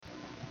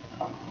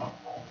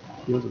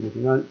弟兄姊妹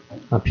平安。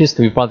Peace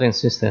to you, brothers and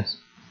sisters.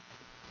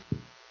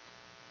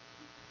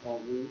 我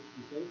们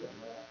以前讲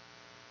的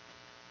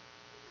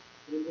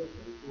哥林多前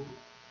书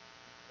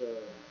的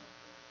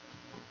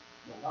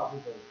两大部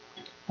分。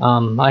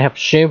I have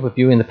shared with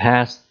you in the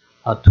past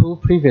two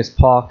previous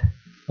parts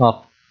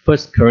of 1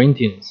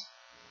 Corinthians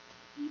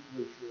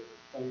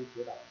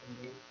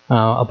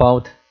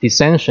about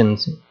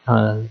dissensions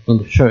in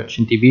the church,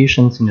 and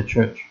divisions in the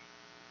church.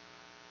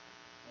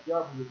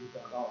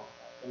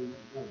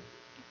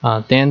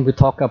 Then we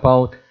talk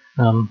about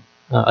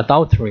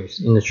adulteries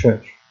in the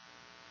church.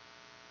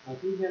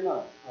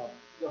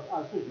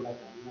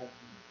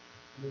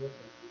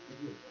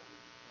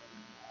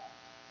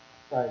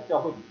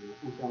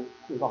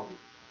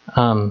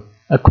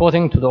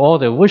 According to the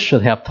order, we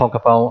should have talked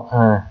about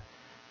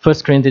 1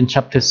 Corinthians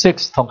chapter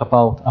 6, talk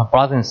about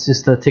brother and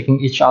sister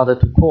taking each other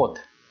to court.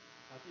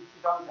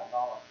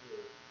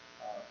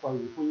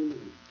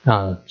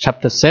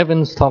 Chapter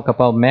 7 talk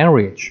about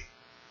marriage.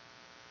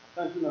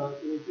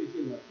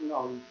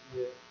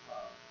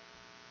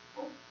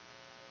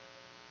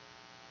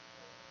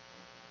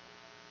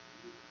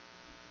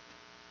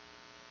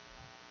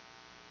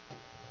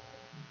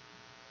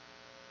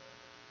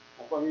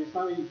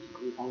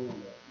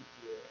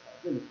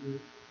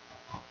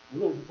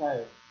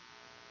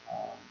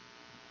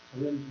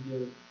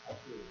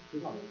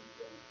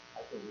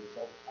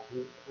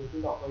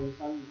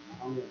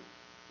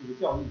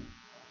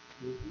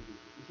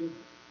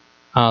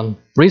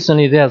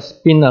 Recently there's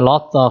been a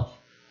lot of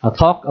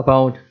talk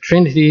about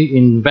Trinity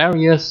in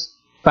various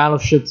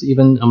fellowships,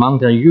 even among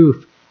the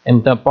youth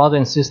and the brother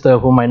and sister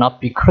who might not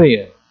be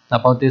clear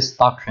about these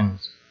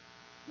doctrines.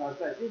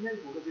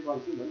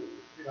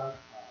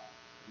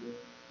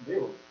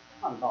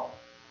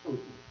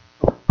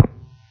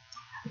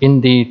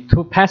 In the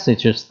two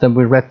passages that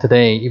we read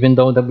today, even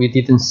though that we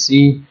didn't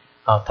see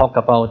talk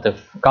about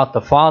God the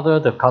Father,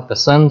 God the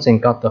Son,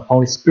 and God the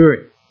Holy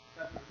Spirit.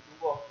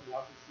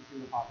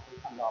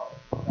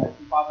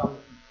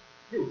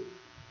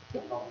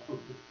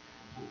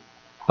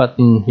 But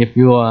if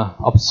you are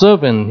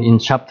observant in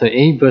chapter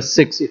 8, verse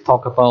 6, it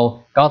talks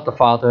about God the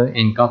Father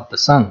and God the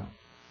Son.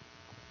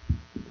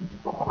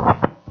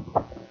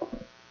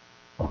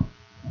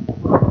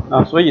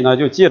 所以呢，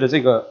就借着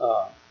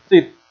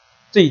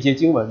这一节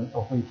经文，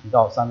我会提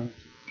到三位一体。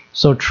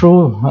So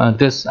through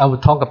this, I will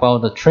talk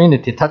about the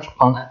Trinity, touch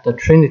upon the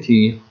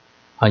Trinity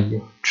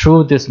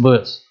through this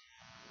verse.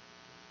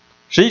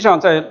 实际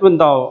上，在论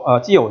到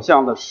祭偶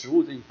像的实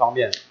物这一方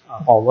面，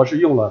保罗是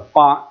用了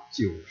8、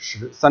9、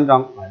10三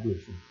章来论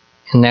述。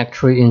And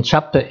actually, in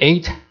chapter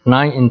 8,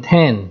 9, and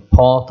 10,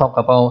 Paul talk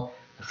about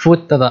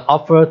food that are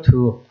offered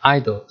to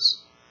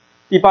idols.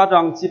 第8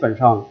章基本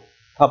上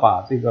他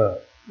把这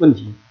个问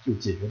题就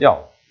解决掉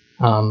了。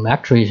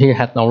Actually, he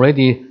had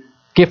already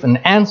given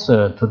an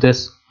answer to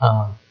these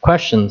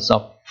questions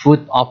of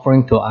food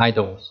offering to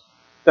idols.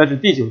 但是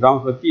第9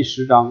章和第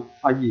10章，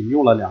他引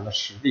用了2个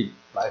实例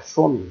来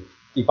说明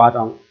第8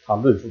章他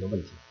论述的问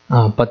题。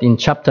But in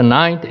chapter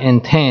 9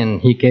 and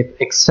 10, he gave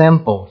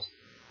examples.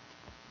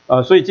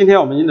 所以今天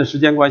我们因为时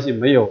间关系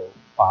没有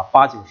把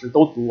8、9、10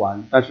都读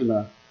完，但是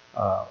呢，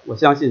我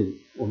相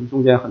信我们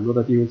中间很多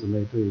的弟兄姊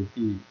妹对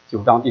第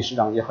9章、第10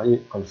章也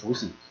很熟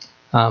悉。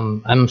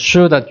I'm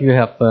sure that you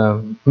have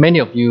many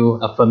of you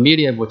are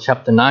familiar with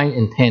chapter 9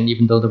 and 10,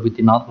 even though that we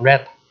did not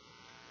read.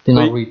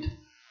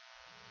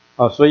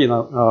 所以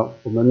呢，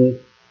我们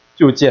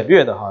就简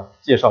略的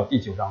介绍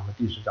第9章和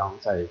第10章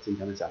在今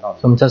天的讲道里。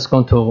So I'm just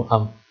going to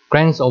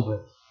glance over.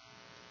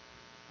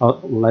 好，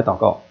我们来祷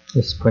告。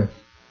Let's pray.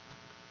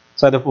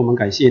 在的父，我们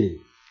感谢你。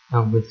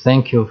We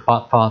thank you,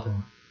 Father.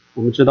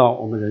 我们知道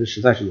我们人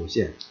实在是有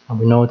限。And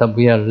we know that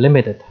we are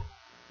limited.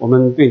 我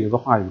们对你的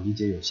话语理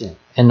解有限。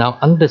And our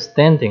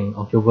understanding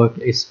of your work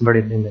is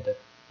very limited.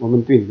 我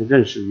们对你的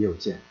认识也有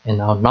限。And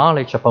our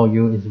knowledge about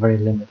you is very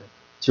limited.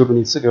 求主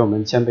你赐给我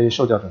们谦卑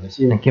受教者的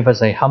心。And give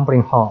us a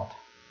humbling heart.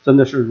 真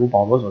的是如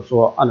保罗所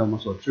说，按照我们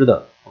所知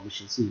的，我们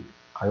实际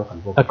还有很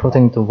多。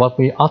According to what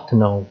we ought to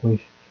know, we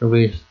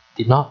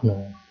did not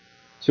know.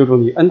 求主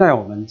你恩待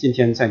我们，今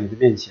天在你的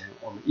面前，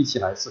我们一起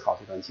来思考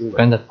这段经文。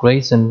Grant the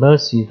grace and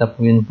mercy that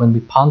when we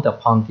ponder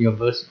upon your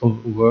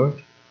word,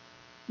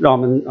 让我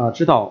们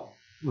知道，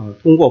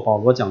通过保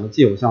罗讲的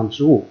祭偶像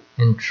之物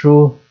and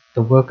through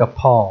the work of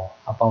Paul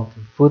about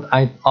the food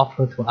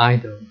offered to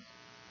idols,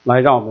 来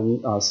让我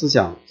们思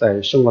想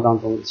在生活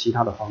当中其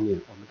他的方面，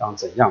我们当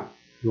怎样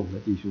与我们的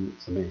弟兄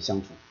姊妹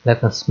相处。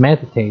Let us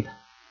meditate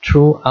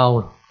through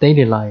our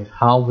daily life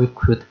how we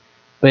could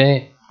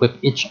bear with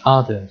each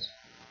other.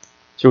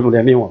 求主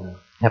怜悯我们。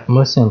Have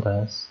mercy on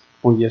us.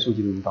 奉耶稣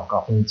基督的祷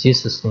告。In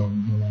Jesus'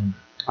 name, Amen.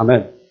 阿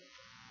门。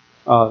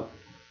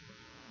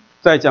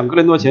在讲哥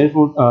林多前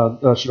书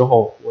的时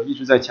候，我一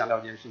直在强调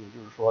一件事情，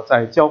就是说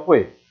在教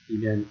会里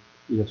面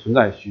也存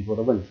在许多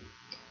的问题。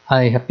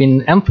I have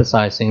been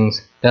emphasizing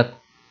that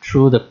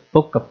through the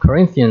book of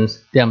Corinthians,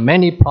 there are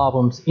many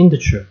problems in the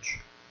church.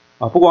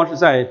 不光是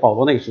在保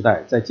罗那个时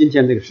代，在今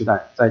天这个时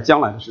代，在将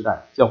来的时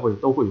代，教会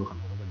都会有很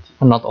多的问题。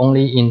not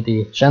only in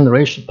the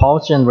generation,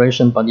 past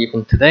generation, but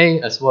even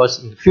today, as well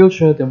as in the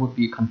future, there would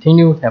be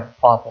continue to have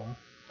problem.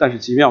 但是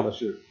奇妙的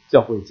是，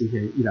教会今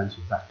天依然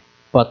存在。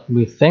 But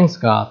we thank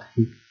God,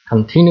 He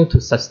continue to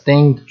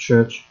sustain the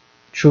church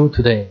through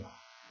today.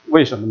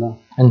 为什么呢？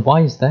 And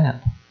why is that?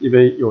 因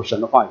为有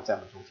神的话语在我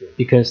们中间，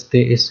 Because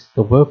there is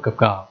the work of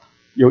God,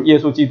 有耶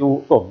稣基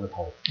督做我们的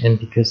头。 and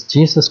because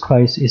Jesus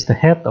Christ is the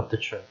head of the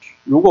church.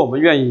 如果我们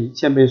愿意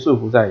谦卑顺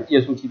服在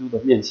耶稣基督的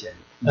面前，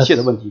一切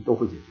的问题都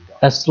会解决掉。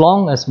 As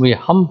long as we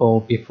are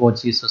humble before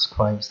Jesus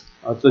Christ,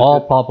 这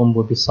all problem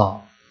will be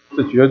solved.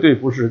 这绝对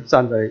不是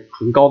站在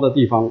很高的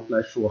地方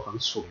来说很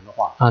属灵的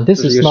话。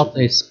 This 这是 is 一个 not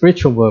a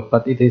spiritual word,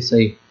 but it is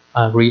a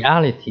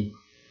reality.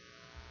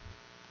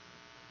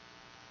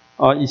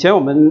 以前我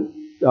们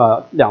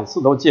2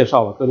次都介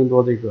绍了哥林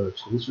多这个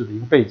城市的一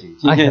个背景。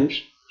今 I 天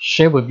have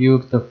shared with you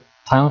the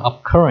town of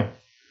Corinth.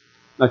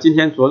 那今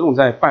天着重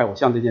在拜偶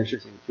像这件事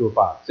情，就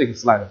把这个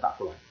slide 打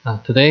出来。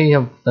 Today,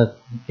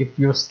 if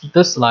you see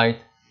this slide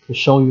to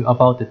show you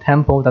about the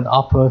temple that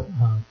offer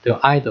the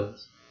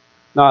idols.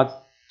 那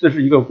这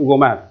是一个 Google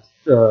Map，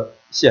 这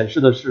显示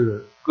的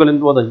是哥林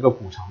多的一个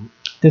古城。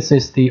 This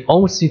is the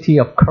old city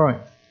of Corinth.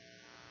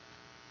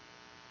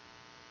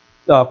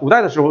 古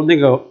代的时候，那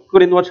个哥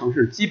林多城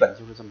市基本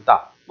就是这么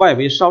大，外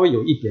围稍微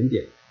有一点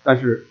点，但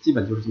是基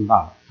本就是这么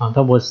大的。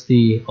That was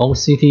the old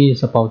city,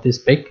 is about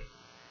this big.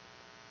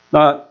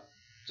 那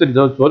这里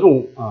头着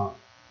重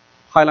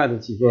highlight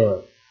几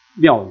个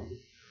庙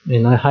宇，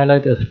 And I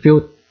highlighted a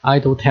few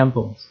idol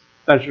temples.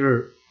 但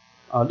是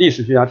历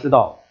史学家知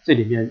道这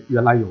里面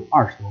原来有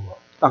20多个，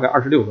大概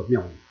26个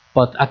庙宇。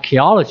 But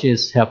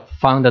archaeologists have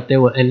found that there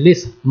were at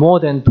least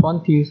more than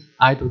 20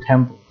 idol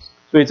temples.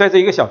 所以在这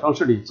一个小城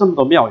市里，这么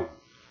多庙宇，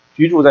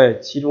居住在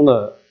其中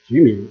的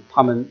居民，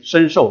他们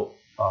深受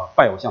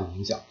拜偶像的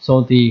影响。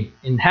 So the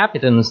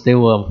inhabitants, they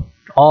were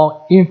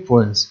all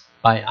influenced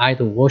by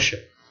idol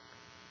worship.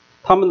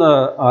 他们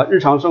的日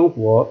常生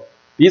活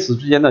彼此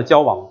之间的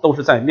交往都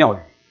是在庙宇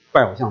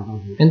拜偶像当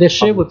中。 And they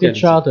share with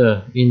each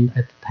other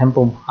at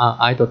temple,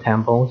 idol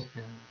temples.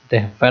 And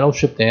they have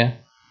fellowship there.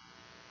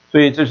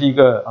 所以这是一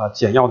个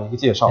简要的一个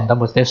介绍。 And that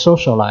was their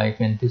social life,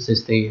 and this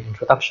is the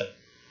introduction.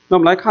 那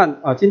我们来看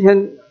今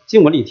天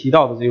经文里提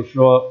到的，就是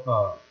说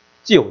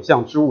祭偶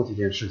像之物这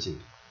件事情。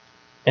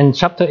 In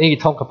chapter 8,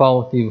 talk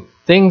about the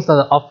things that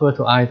are offered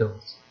to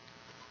idols.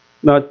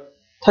 那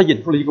他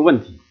引出了一个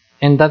问题，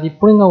 And that it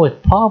bring out a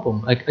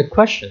problem, a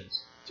question.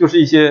 就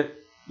是一些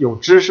有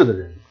知识的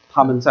人，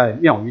他们在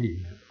庙宇里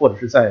面或者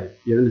是在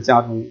别人的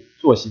家中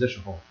坐席的时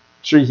候，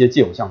吃一些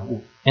祭偶像的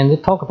物。 And they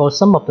talk about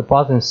some of the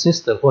brothers and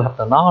sisters who have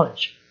the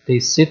knowledge. They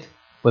sit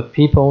with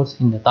peoples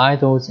in the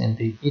idols and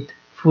they eat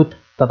food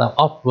that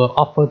were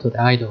offered to the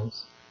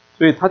idols.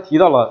 所以他提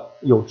到了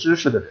有知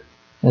识的人。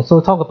 And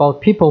so talk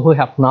about people who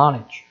have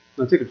knowledge.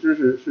 那这个知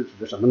识是指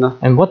的什么呢？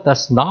 And what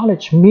does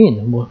knowledge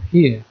mean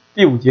here?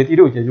 第5节、第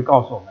6节就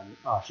告诉我们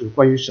是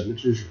关于神的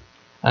知识。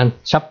 And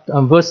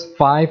verse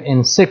 5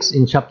 and 6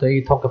 in chapter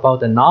 8 talk about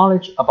the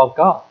knowledge about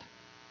God.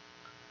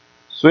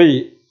 所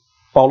以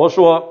保罗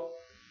说，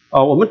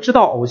我们知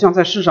道偶像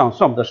在世上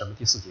算不得什么。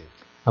第4节，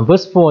 And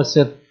verse 4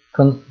 said,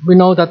 we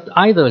know that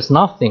idol is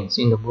nothing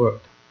in the world.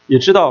 也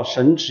知道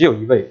神只有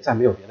一位，再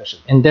没有别的神。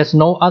 And there's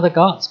no other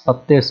gods, but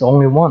there's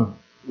only one.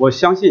 我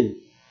相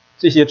信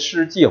这些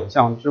吃祭偶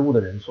像之物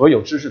的人，所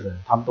有知识的人，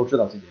他们都知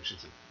道这件事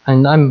情。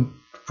 And I'm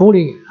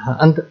fully,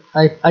 and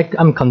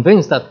I'm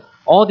convinced that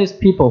all these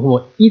people who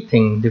are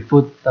eating the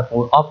food that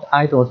were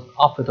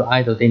offered to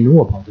idols, they knew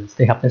about this.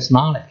 They have this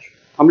knowledge.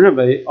 他们认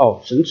为，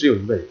神只有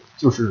一位，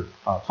就是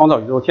创造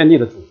宇宙天地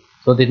的主。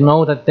 So they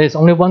know that there's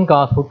only one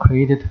God who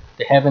created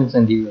the heavens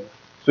and the earth.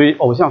 所以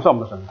偶像算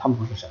不得什么，他们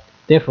不是神。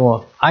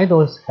 Therefore,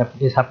 idols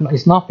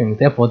is nothing.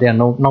 Therefore, there are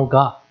no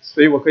God.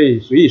 所以我可以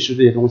随意吃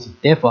这些东西。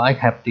 Therefore, I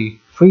have the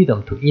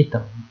freedom to eat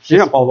them. 实际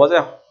上，保罗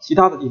在其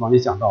他的地方也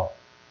讲到，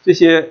这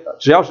些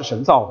只要是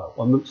神造的，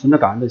我们存着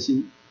感恩的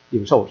心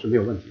领受是没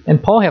有问题的。 And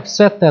Paul have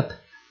said that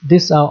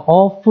these are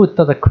all food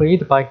that are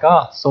created by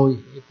God. So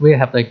if we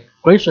have a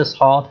gracious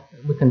heart,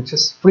 we can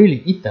just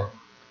freely eat them.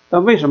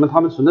 但为什么他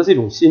们存着这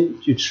种心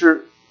去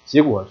吃，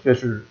结果却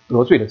是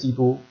得罪了基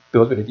督，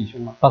得罪了弟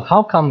兄呢？ But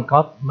how come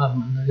God?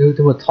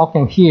 They were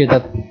talking here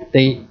that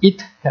they eat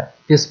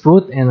this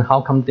food, and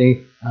how come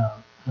they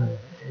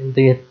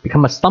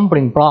become a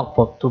stumbling block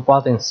to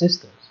brothers and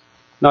sisters?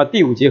 那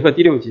第5节和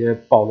第6节，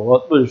保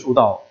罗论述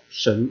到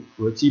神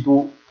和基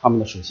督他们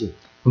的属性。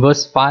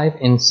 Verse 5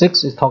 and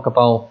 6 is talk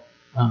about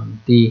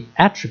the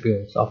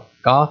attributes of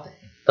God,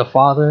 the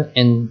Father,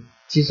 and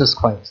Jesus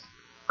Christ.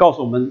 告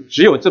诉我们，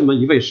只有这么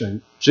一位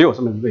神，只有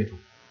这么一位主。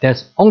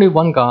 There's only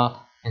one God,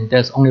 and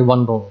there's only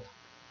one Lord.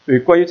 所以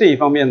关于这一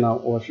方面呢，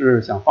我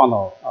是想放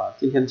到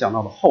今天讲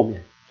到的后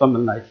面，专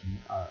门来提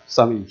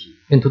3位一体。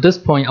 And to this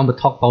point, I will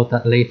talk about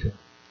that later.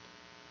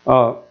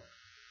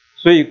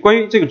 所以关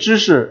于这个知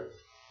识，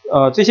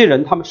这些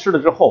人他们吃了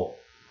之后，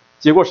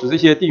结果使这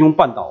些弟兄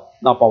绊倒。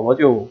那保罗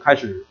就开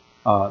始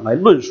来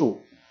论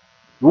述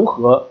如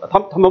何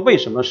他们为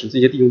什么使这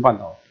些弟兄绊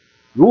倒，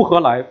如何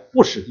来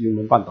不使弟兄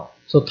们绊倒。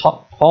 So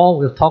Paul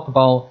will talk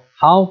about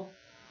how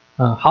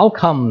how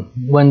come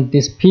when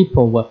these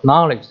people with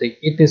knowledge, they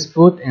eat this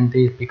food and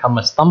they become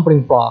a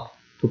stumbling block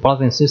to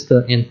brothers and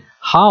sisters, and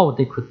how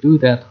they could do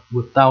that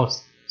without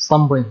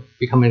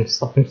becoming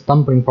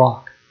stumbling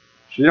block?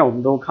 实际上，我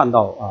们都看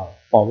到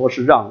保罗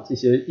是让这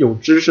些有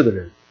知识的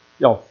人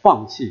要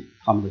放弃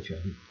他们的权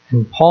利。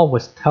And Paul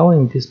was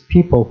telling these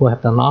people who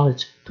have the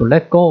knowledge to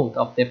let go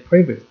of their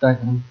privilege,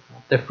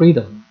 their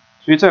freedom.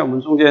 所以在我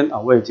们中间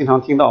我也经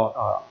常听到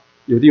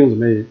有弟兄姊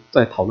妹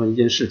在讨论一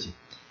件事情。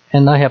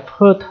And I have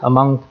heard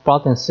among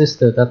brothers and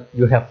sisters that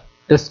you have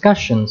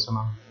discussions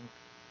among them.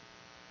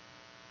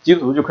 基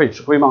督徒就可以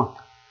吃亏吗？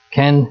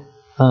 Can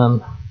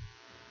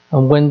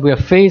when we are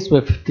faced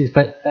with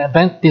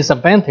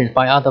disadvantage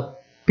by other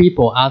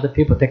people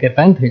take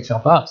advantage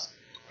of us,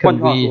 can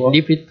we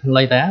leave it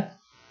like that?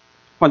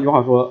 换句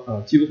话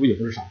说，基督徒也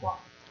不是傻瓜。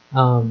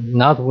In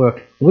other words,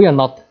 we are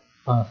not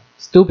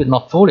stupid,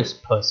 not foolish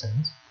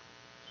persons.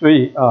 所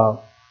以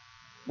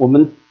我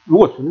们如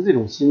果存着这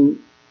种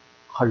心，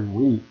很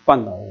容易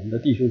绊倒我们的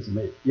弟兄姊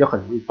妹，也很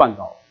容易绊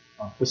倒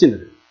不信的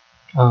人。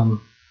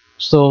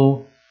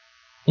So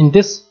in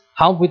this,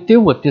 how we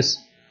deal with this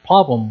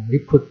problem, we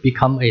could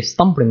become a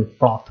stumbling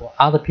block to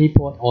other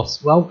people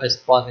as well as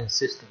brothers and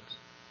sisters.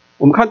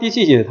 我们看第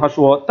7节，他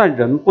说：“但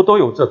人不都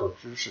有这等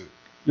知识？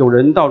有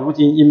人到如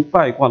今因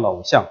拜惯了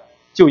偶像，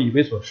就以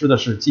为所吃的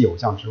是祭偶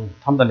像之物，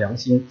他们的良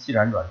心既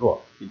然软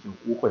弱，也就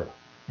污秽了。”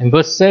 In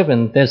verse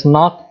 7, there's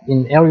not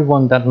in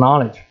everyone that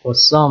knowledge, for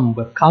some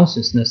with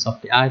consciousness of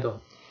the idol,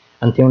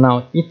 until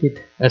now eat it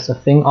as a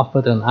thing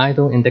offered an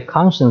idol, and the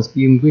conscience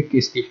being weak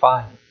is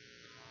defiled.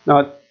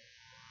 那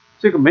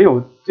这个没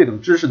有这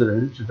种知识的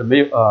人，指的没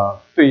有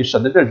对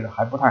神的认识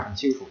还不太很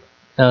清楚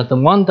的。The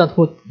one that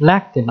who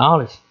lacked the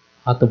knowledge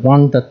are the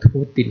one that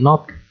who did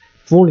not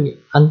fully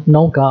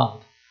know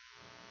God.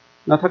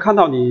 那他看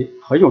到你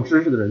很有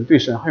知识的人，对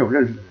神很有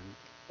认识的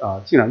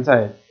人，竟然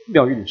在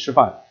庙宇里吃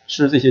饭，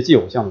吃这些祭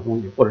偶像的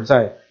东西，或者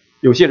在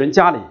有些人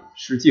家里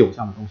吃祭偶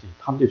像的东西，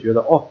他们就觉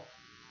得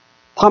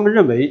他们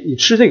认为你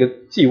吃这个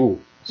祭物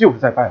就是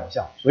在拜偶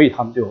像，所以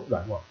他们就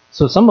软弱了。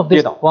So some of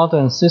these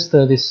brothers and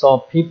sisters, they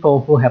saw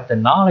people who have the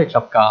knowledge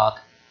of God,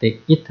 they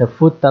eat the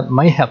food that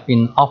might have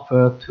been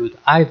offered to the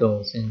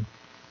idols, and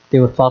they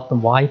thought,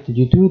 why did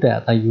you do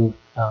that? Are you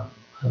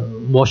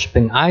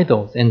worshipping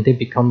idols? And they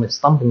become a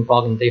stumbling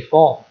block and they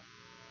fall.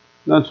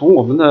 那从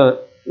我们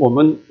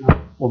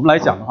来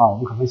讲的话，我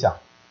们可能想，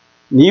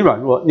你软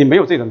弱，你没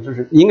有这种知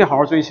识，你应该好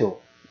好追求，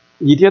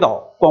你跌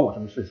倒关我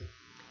什么事情？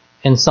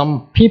 And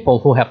some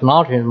people who have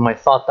knowledge might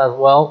thought that,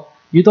 well,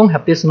 you don't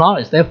have this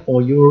knowledge,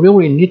 therefore you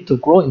really need to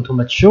grow into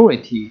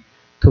maturity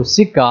to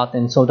seek God,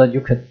 and so that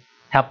you could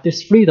have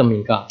this freedom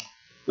in God.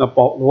 那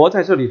保罗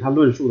在这里他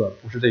论述的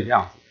不是这个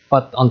样子。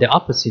But on the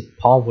opposite,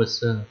 Paul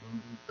was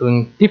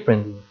doing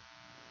differently.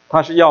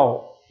 他是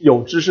要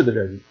有知识的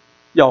人，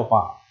要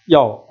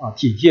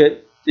体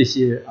贴这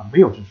些没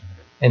有知识的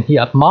人。And he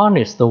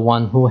admonished the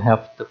one who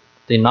have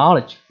the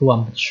knowledge, who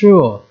are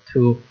mature,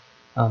 to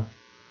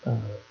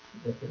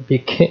be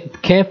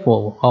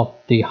careful of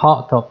the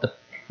heart of the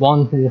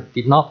one who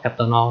did not have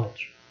the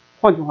knowledge.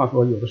 换句话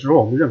说，有的时候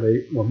我们认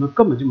为我们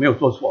根本就没有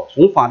做错，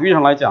从法律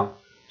上来讲，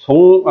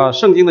从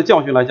圣经的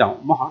教训来讲，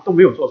我们好像都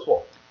没有做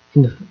错。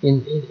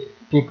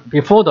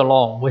Before the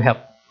law,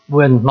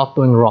 we're not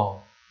doing wrong.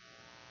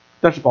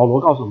 但是保罗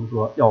告诉我们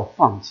说，要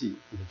放弃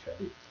你的权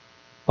利。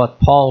But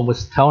Paul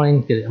was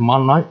telling the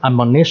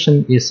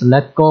admonition is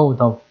let go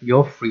of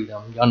your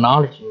freedom, your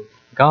knowledge in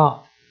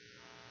God.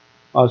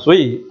 所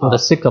以 for the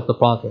sake of the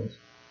brothers.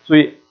 所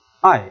以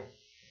爱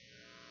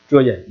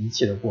遮掩一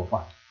切的过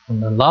犯。And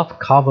the love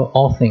cover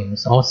all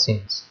things, all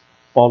sins.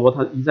 保罗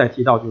他一再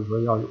提到，就是说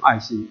要用爱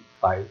心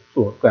来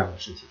做各样的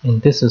事情。And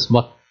this is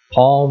what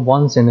Paul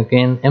once and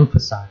again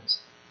emphasized.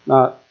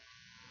 那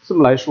这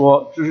么来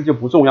说，知识就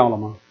不重要了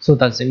吗？ So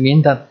does it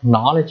mean that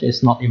knowledge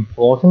is not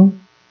important?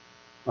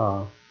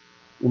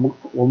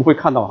 我们会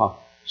看到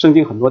圣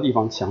经很多地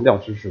方强调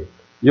知识，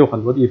也有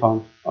很多地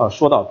方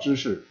说到知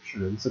识使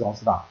人自高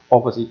自大，包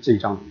括这一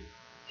章里面。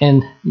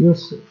And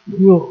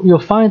you'll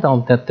find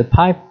out that the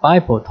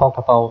Bible talk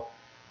about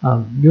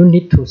you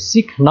need to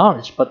seek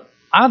knowledge, but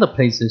other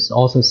places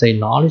also say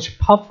knowledge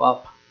puff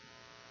up.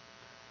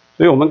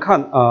 所以我们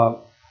看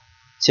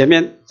前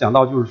面讲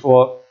到就是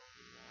说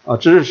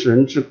知识使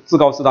人自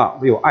高自大，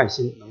唯有爱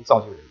心能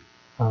造就人。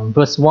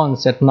Verse 1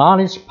 said,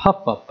 knowledge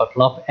puff up, but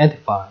love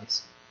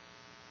edifies.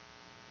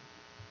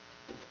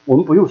 我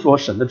们不用说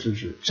神的知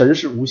识，神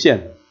是无限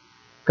的。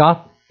God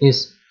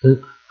is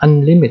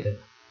unlimited.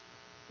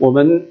 我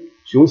们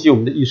穷其我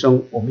们的一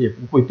生，我们也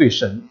不会对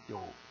神有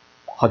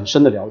很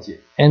深的了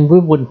解。And we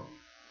would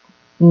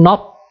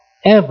not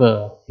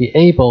ever be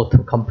able to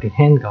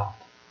comprehend God.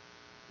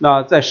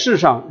 那在世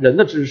上，人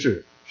的知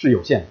识是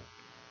有限的。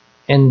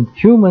And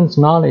human's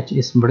knowledge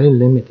is very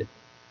limited.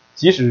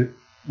 即使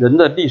人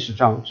的历史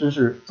上知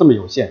识这么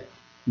有限，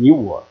你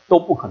我都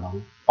不可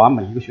能把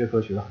每一个学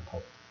科学得很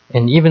透。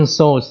And even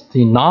so,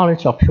 the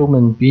knowledge of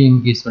human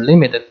being is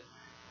limited.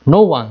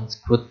 No one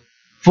could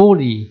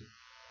fully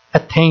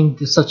attain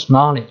to such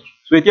knowledge.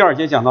 所以第2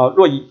节讲到，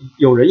若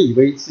有人以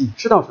为自己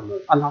知道什么，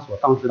按他所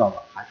当知道的，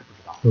还是不知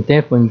道。And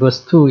therefore, in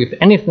verse 2, if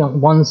anyone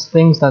once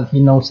thinks that he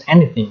knows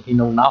anything, he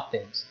knows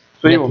nothing.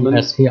 所以 Yet 我 he 们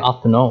has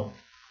hereafter known.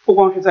 不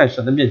光是在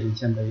神的面前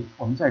谦卑，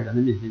我们在人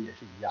的面前也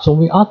是一样。 So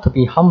we ought to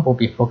be humble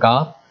before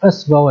God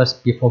as well as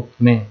before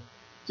men.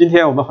 今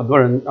天我们很多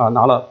人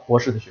拿了博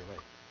士的学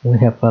位， We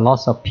have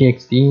lots of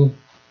PhD,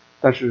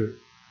 但是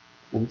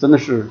我们真的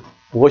是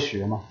博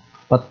学吗？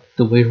 but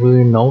do we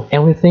really know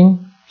everything?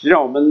 实际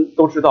上我们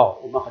都知道，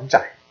我们很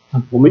窄。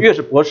我们越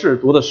是博士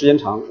读的时间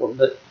长，我们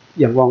的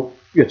眼光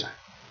越窄。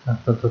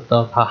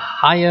The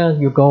higher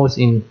you go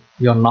in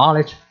your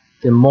knowledge,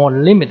 the more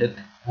limited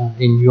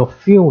in your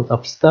field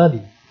of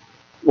study.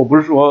 我不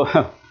是说，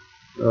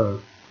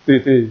对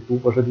读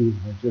博士弟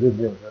兄绝对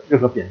没有任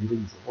何贬义的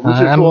意思。我们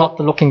是 I'm 说，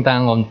 not looking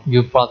down on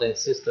you brother and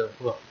sister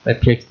who have a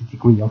PhD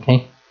degree,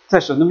 okay? 在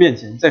神的面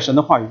前，在神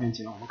的话语面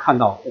前，我们看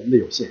到我们的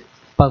有限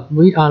But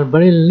we are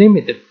very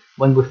limited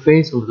when we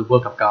face with the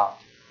work of God.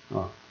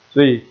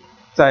 所以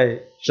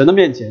在神的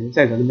面前，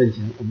在人的面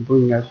前，我们都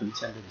应该存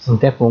谦卑的心。 And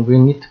therefore, we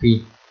need to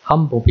be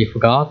humble before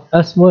God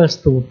as well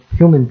as to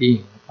human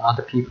beings,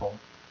 other people.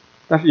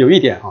 但是有一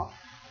点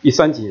第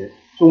3节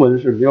中文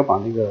是没有把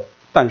那个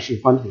但是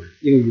翻出来，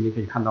英语你可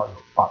以看到有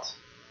but。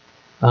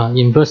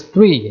 In verse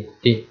 3,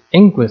 the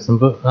English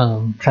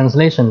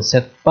translation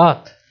said, but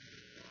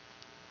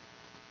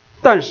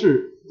但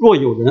是若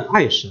有人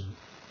爱神，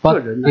 But 这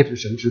人乃是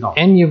神知道。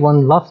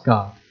 anyone loves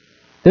God,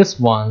 this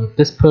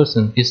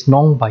person is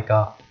known by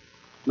God.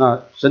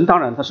 那神当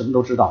然他什么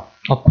都知道，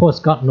 Of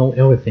course, God knows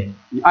everything.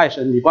 你爱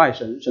神你不爱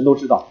神，神都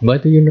知道。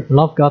 Whether you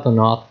love God or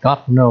not, God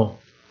knows.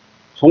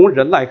 从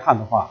人来看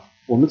的话，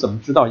我们怎么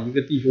知道一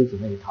个弟兄姊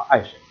妹他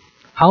爱谁？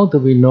 How do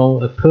we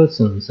know a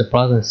person, a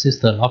brother and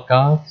sister, love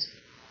God?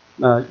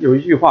 那有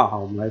一句话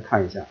我们来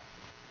看一下，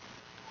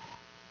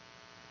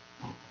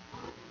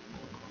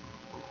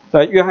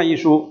在约翰一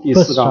书第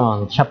 1 4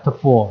章 John chapter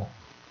 4,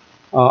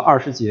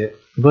 20节，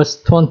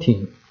 verse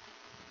 20.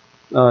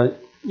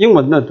 英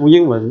文的读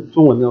英文，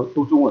中文的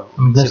读中文，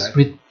我们一起 Let's 来。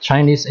 read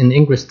Chinese and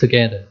English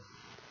together.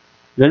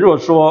 人若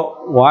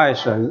说我爱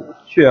神，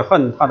却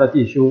恨他的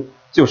弟兄，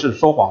就是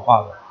说谎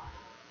话的。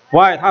不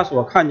爱他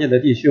所看见的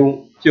弟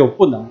兄，就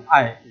不能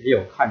爱没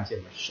有看见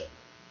的神。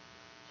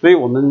所以，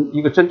我们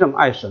一个真正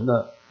爱神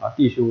的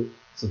弟兄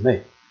姊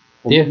妹，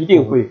我们一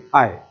定会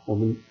爱我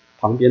们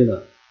旁边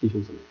的弟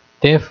兄姊妹。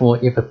 Therefore,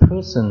 if a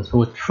person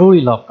who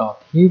truly loves God,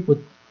 he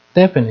would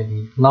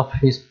definitely love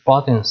his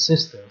brother and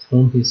sisters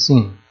whom he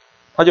seen.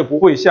 他就不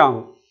会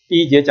像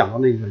第1节讲到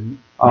那个人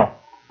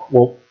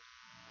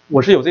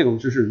我是有这种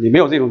知识，你没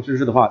有这种知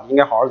识的话，你应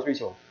该好好追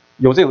求。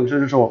有这种知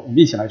识的时候，我们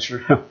一起来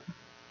吃。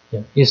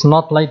Yeah. It's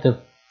not like the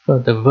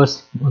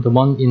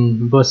one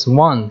in verse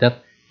 1 that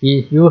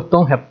if you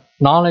don't have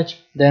knowledge,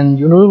 then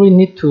you really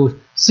need to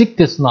seek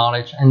this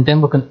knowledge and then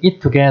we can eat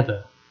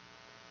together.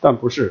 但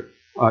不是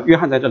约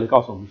翰在这里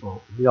告诉我们说，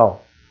我们要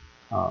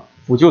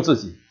俯就自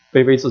己，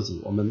卑微自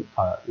己，我们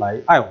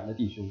来爱我们的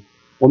弟兄。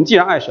我们既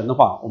然爱神的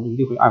话，我们一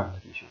定会爱我们的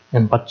弟兄。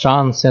But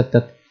John said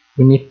that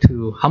we need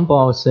to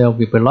humble ourselves.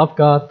 If we love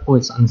God who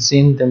is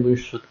unseen, then we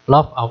should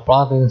love our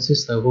brother and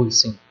sister who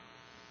is seen.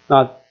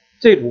 那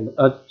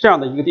这样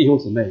的一个弟兄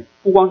姊妹，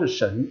不光是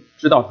神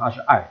知道他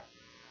是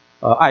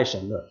爱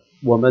神的，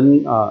我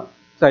们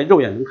在肉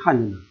眼能看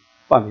见的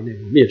范围内，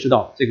我们也知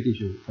道这个弟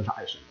兄他是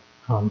爱神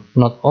的。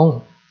Not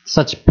only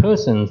such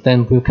persons,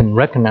 then we can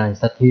recognize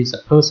that he is a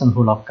person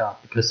who loves God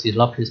because he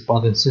loves his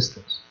brothers and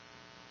sisters.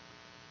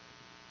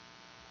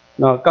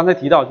 那刚才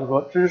提到就是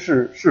说，知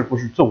识是不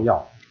是重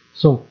要？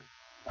 So,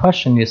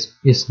 question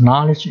is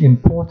knowledge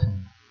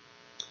important?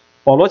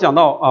 保罗讲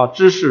到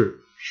知识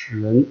使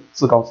人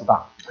自高自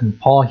大。 And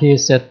Paul here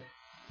said,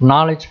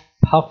 knowledge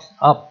puffs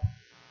up.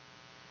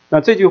 那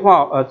这句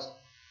话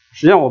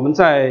实际上我们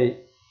在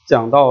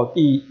讲到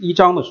第1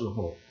章的时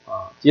候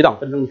结党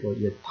纷争的时候，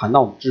也谈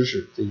到知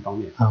识这一方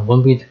面。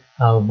When we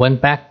went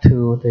back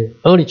to the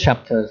early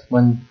chapters,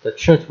 when the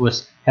church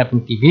was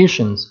having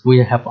divisions,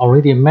 we have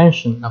already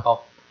mentioned about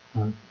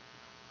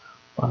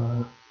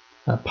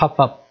puff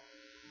up.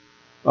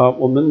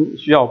 我们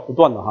需要不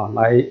断的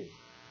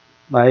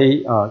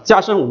来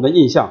加深我们的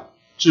印象，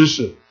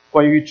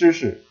关于知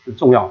识是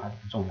重要还是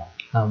不重要？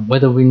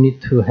 Whether we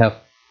need to have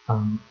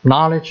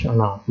knowledge or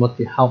not,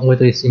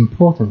 whether it's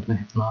important to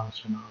have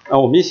knowledge or not.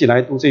 我们一起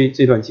来读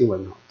这段经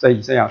文在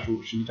以赛亚书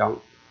11章。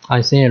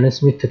 Isaiah, let's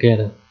read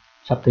together,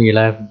 chapter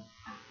 11.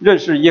 认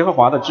识耶和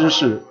华的知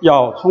识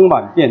要充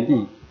满遍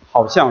地，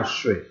好像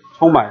水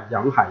充满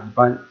洋海一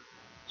般。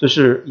这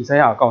是以赛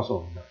亚告诉我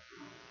们的。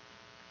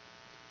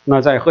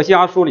那在何西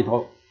阿书里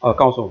头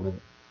告诉我们，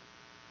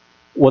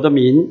我的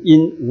民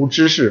因无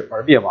知识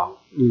而灭亡，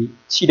你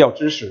弃掉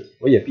知识，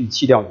我也必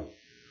弃掉你，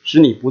使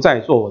你不再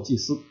做我祭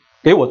司，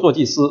给我做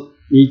祭司。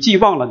你既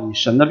忘了你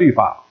神的律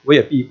法，我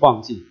也必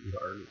忘记你的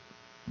儿女。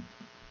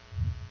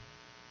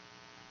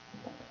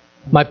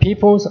My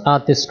peoples are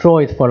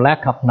destroyed for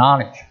lack of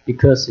knowledge,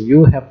 because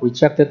you have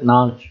rejected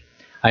knowledge.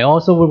 I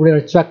also will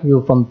reject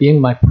you from being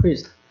my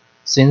priest,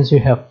 since you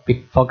have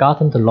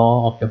forgotten the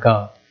law of your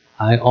God.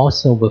 I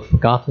also will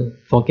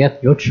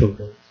forget your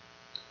children.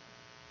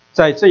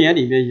 在箴言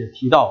里面也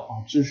提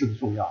到知识的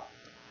重要。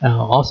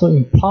Also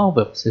in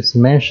Proverbs, it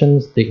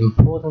mentions the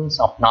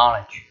importance of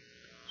knowledge.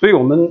 所以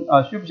我们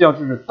需不需要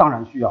知识？当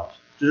然需要，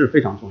知识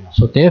非常重要。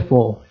So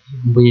therefore,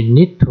 we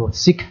need to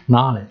seek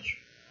knowledge.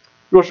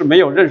 若是没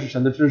有认识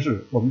神的知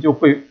识，我们就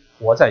会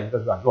活在一个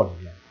软弱里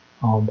面。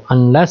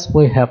Unless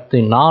we have the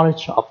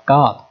knowledge of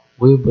God,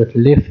 we would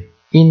live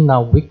in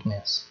our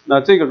weakness.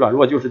 那这个软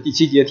弱就是第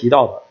7节提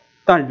到的，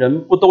但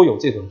人不都有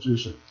这等知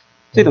识。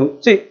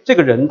这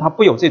个人他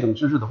不有这等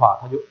知识的话，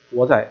他就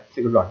活在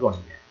这个软弱里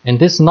面。And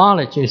this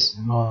knowledge is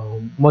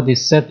what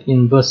is said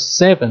in verse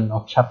 7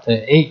 of chapter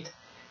 8.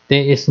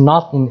 There is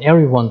not in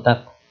everyone that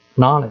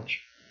knowledge.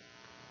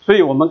 所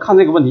以我们看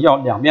这个问题要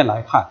两面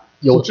来看，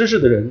有知识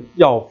的人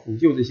要辅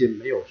救这些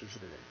没有知识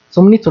的人。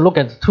So we need to look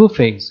at the two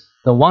phases.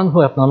 The one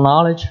who have no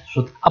knowledge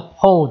should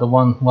uphold the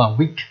one who are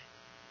weak.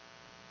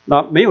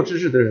 那没有知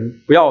识的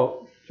人不要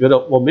觉得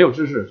我没有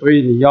知识，所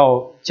以你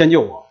要迁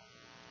就我。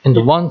And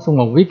the ones who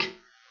are weak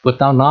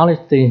without knowledge,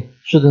 they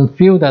shouldn't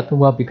feel that,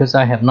 well, because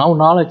I have no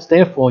knowledge,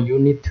 therefore you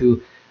need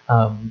to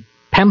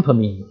pamper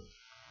me.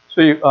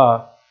 所以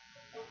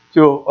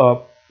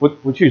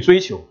不去追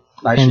求，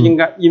乃是应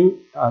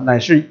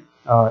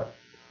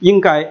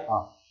该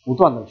不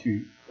断的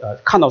去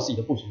看到自己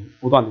的不足，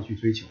不断的去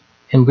追求。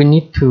And we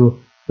need to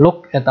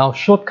look at our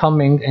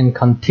shortcoming and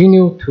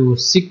continue to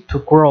seek to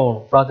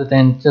grow rather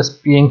than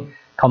just being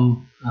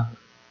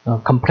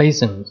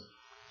complacent.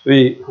 所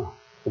以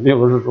我们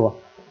有的时候说，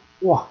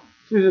哇，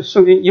就是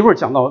圣经一会儿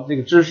讲到这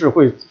个知识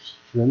会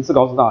使人自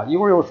高自大，一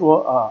会儿又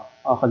说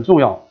很重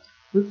要，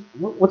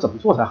我怎么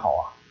做才好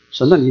啊？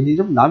神啊，你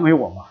这么难为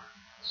我吗？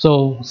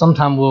 So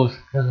sometimes we'll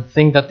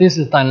think that this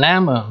is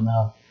dilemma.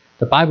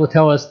 The Bible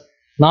tells us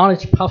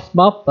knowledge puffs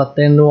up, but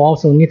then we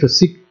also need to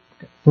seek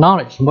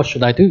knowledge. What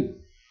should I do?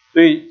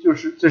 所以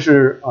这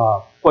是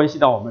关系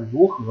到我们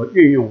如何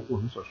运用我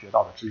们所学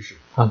到的知识。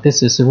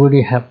This is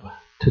really have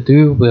to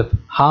do with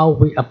how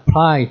we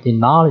apply the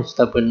knowledge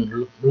that we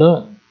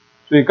learn.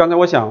 所以刚才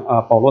我想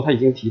保罗他已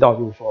经提到，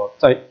就是说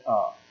在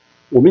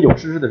我们有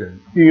知识的人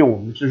运用我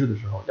们的知识的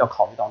时候，要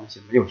考虑到那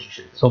些没有知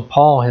识的人。So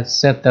Paul has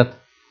said that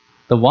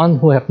the one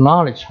who have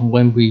knowledge,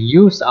 when we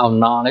use our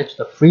knowledge,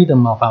 the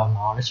freedom of our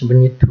knowledge, we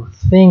need to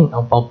think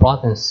about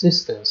brothers and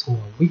sisters who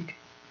are weak.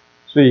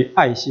 所以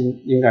爱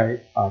心应该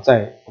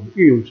在我们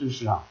运用知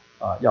识上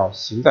要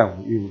行在我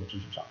们运用的知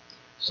识上。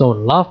So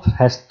love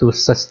has to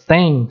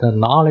sustain the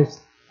knowledge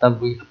that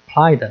we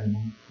apply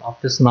of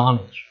this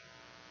knowledge.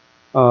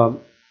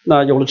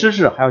 那有了知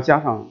識，還要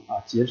加上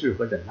節制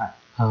和忍耐。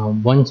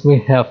Once we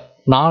have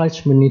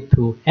knowledge, we need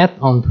to add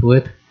onto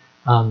it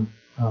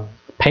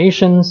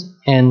patience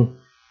and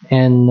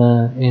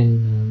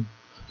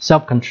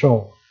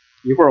self-control.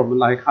 一會兒我們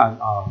來看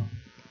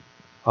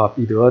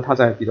彼得他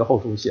在彼得後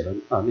書寫的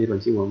那段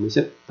經文，我們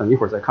先等一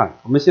會兒再看。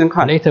我們先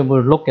看。Later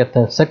we'll look at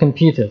the 2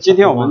 Peter. 今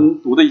天我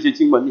們讀的一些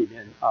經文裡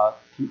面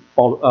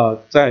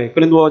在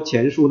哥林多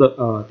前書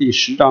的第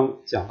10章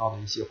講到的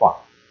一些話。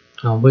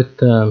With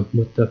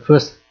the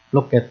first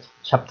look at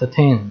chapter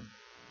 10.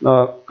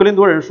 哥林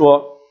多人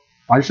說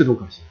凡事都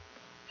可行。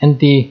And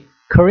the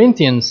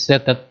Corinthians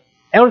said that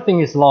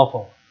everything is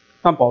lawful.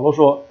 但保羅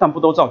說但不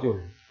都造就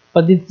人。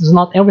But it is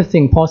not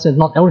everything. Paul said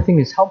not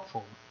everything is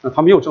helpful.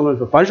 他們又爭論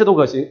說凡事都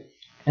可行。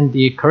And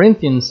the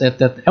Corinthians said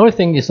that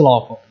everything is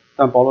lawful.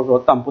 但保羅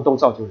說但不都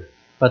造就人。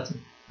But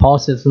Paul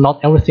says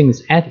not everything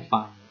is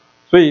edifying.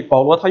 所以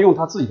保羅他用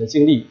他自己的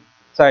經歷，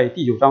在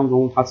第9章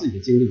中他自己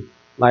的經歷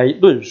來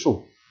論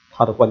述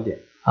他的觀點。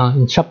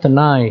In chapter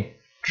 9,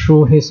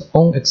 through his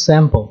own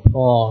example,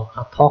 Paul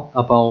talked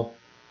about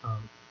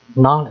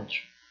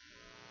knowledge.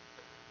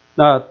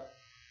 那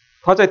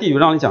他在第9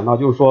章裡講到，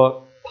就是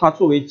說他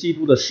作為基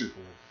督的使徒，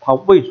他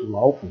為主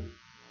勞苦，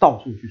到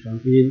處去傳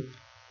福音。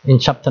In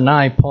chapter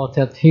 9, Paul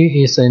said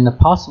he is an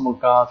apostle of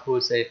God who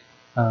is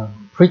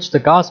preach the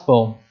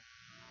gospel.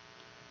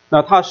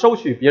 那他收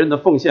取別人的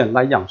奉獻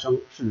來養生，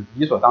是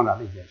理所當然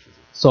的一件事情。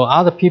So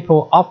other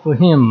people offer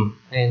him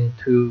and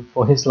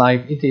for his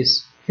life,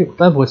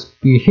 that would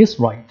be his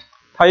right.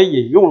 他也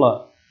引用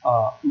了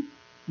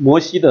摩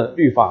西的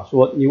律法，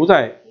說牛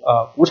在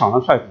谷場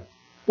上踹骨，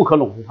不可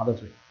攏住他的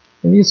嘴。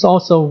And it's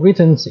also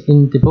written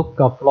in the book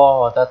of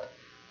law that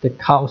the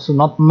cow should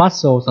not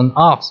muzzle an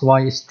ox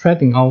while it's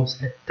treading out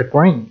the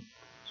grain.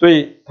 所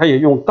以他也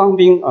用當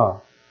兵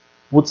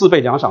不自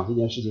備糧賞這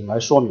件事情來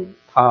說明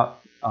他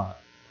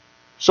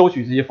收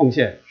取這些奉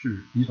獻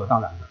是理所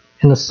當然的。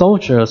And the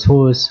soldiers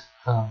who is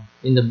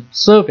in the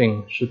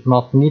serving should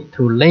not need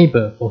to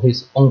labor for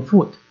his own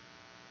food.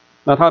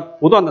 那他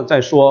不斷的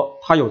在說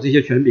他有這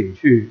些權柄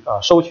去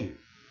收取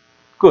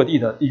各地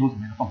的弟兄姊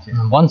妹的奉獻。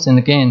And once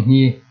and again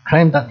he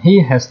claimed that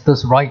he has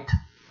this right.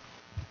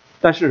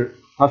 但是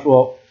他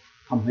說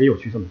他沒有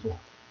去這麼做。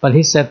But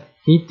he said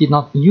he did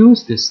not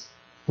use this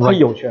right. 他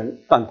有權，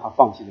但他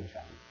放棄這個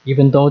權利。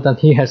 Even though that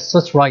he has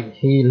such right,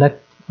 he let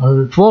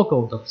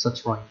forego of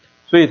such right.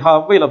 所以他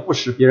為了不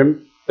使別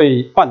人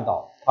被絆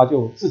倒，他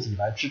就自己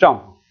來支帳篷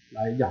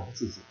來養活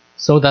自己。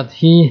So that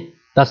he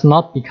does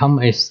not become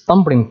a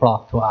stumbling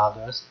block to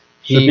others.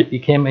 Should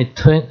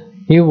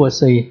He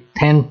was a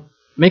tent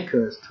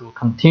maker to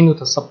continue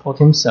to support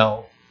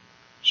himself,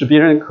 使别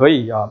人可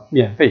以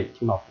免费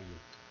听到福音。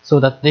 so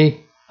that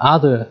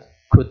others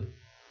could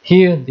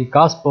hear the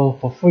gospel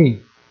for free.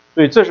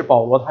 所以这是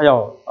保罗他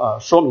要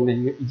说明的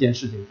一件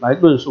事情，来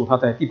论述他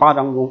在第8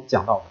章中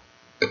讲到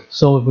的。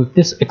 So with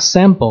this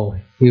example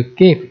he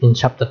gave in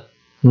chapter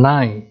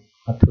 9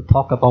 to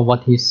talk about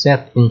what he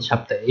said in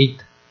chapter 8.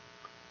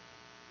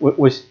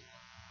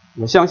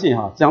 我相信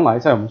将来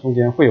在我们中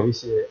间会有一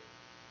些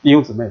弟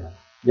兄姊妹们，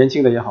年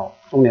轻的也好，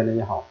中年人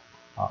也好，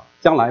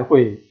将来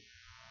会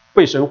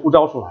被神呼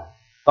召出来，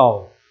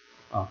到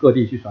各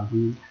地去传福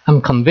音。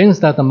 I'm convinced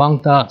that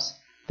among us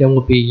there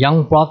will be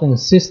young brothers and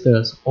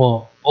sisters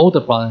or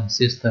older brothers and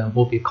sisters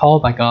who will be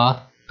called by God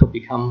to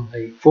become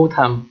a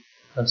full-time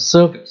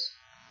service.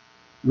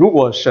 如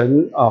果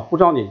神呼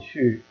召你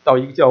去到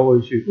一个教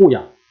会去牧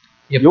养，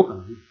 有可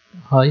能。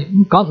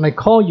 God may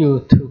call you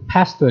to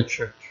pastor a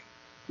church.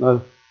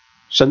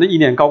 神的意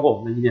念高过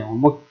我们的意念，我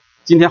们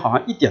今天好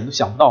像一点都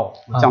想不到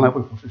我将来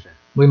会服侍神。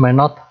 We might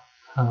not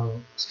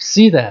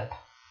see that.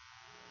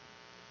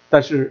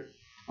 但是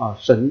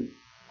神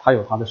他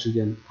有他的时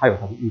间，他有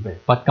他的预备。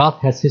 But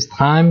God has His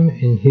time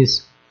in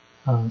His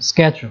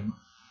schedule.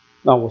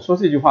 那我说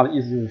这句话的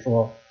意思就是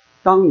说，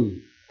当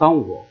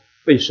我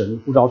被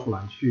神呼召出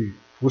来去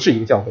服侍一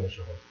个教会的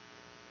时候，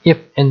 If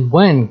and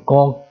when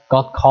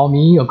God call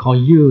me or call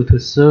you to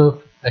serve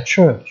a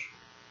church,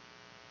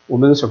 我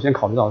们首先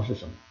考虑到的是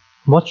什么？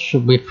 what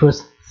should we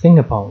first think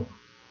about?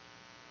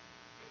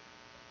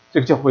 这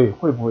个教会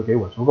会不会给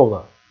我足够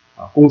的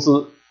工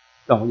资，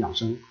让我养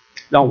生，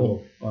让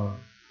我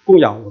供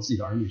养我自己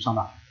的儿女上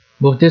大学？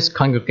 Will this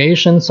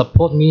congregation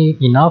support me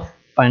enough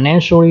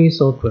financially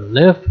so I could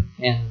live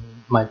and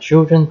my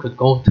children could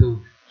go to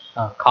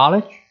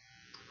college?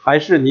 还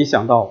是你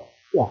想到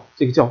哇，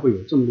这个教会有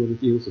这么多的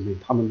弟兄姊妹，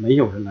他们没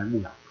有人来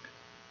牧养，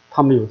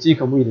他们有饥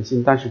渴慕义的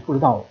心，但是不知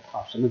道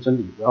神的真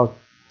理，我要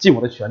尽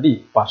我的全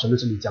力把神的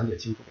真理讲解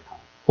清楚给他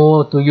们。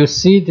 Or do you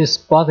see these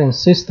brothers and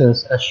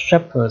sisters as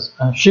shepherds,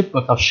 sheep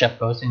without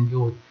shepherds, and you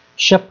would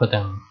shepherd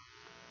them?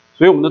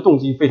 所以我们的动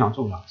机非常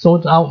重要。 So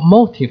our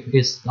motive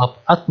is of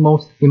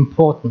utmost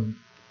importance.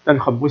 但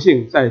是很不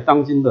幸，在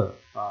当今的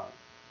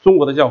中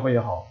国的教会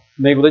也好，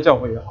美国的教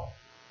会也好，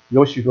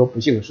有许多不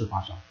幸的事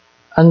发生。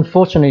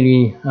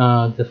 Unfortunately,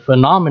 the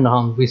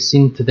phenomenon we've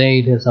seen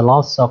today, there's a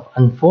lot of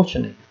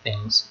unfortunate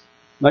things.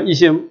 那一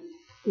些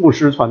牧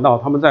师传道，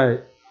他们在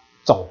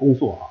找工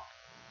作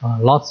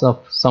Lots of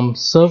some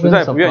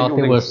servants of God,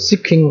 they were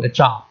seeking a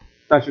job.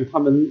 但是他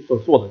们所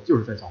做的就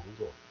是在找工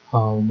作。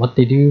 What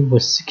they do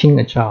was seeking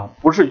a job.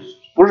 不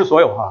是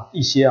所有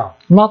一些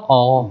Not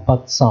all,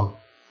 but some.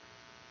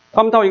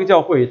 他们到一个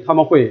教会，他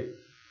们会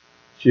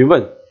询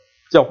问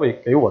教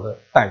会给我的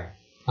待遇。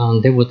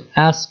 They would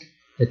ask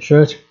the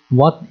church,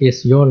 "What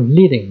is your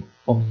leading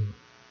for me?"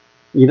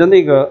 你的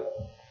那个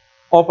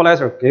offer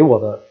letter 给我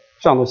的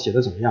上头写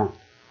的怎么样？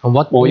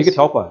 某一个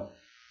条款。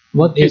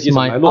 What is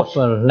my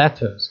offer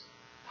letters?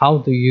 How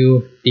do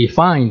you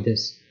define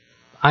this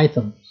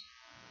item?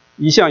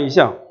 一项一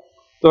项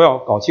都要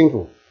搞清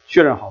楚，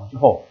确认好了之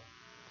后，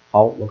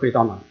好，我可以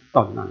到你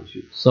那里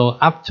去。 So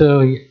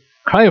after you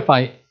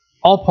clarify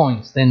all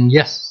points, then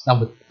yes, that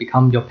would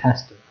become your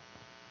pastor.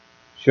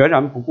 全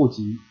然不顾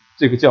及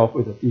这个教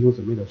会的弟兄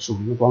姊妹的属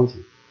灵的光景。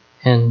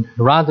 And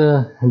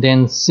rather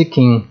than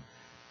seeking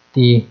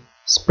the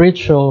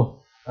spiritual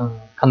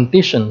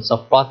conditions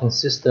of brother and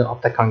sister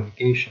of the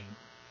congregation.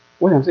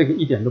 我想这个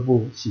一点都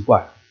不奇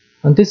怪。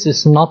 And this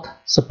is not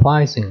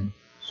surprising.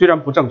 虽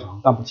然不正常，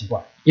但不奇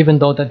怪。 Even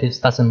though that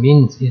doesn't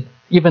mean it,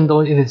 even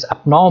though it is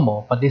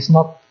abnormal, but it's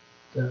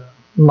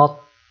not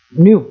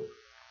new.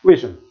 为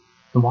什么？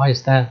 And why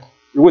is that?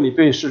 如果你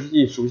对士师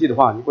记熟悉的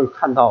话，你会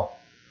看到，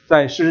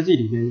在士师记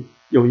里面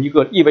有一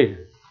个利未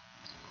人。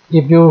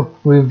 If you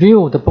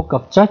review the book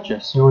of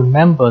Judges, you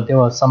remember there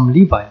were some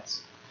Levites.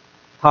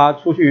 他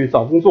出去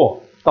找工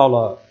作，到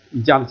了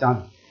米迦的家里。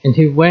 And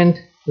he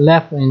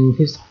left in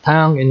his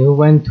town and he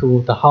went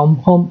to the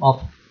home of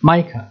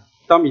Micah.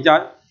 当米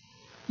迦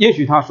应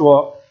许他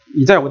说：“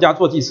你在我家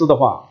做祭司的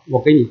话，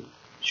我给你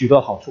许多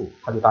好处。”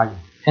他就答应。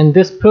 And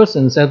this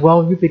person said,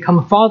 "Well, you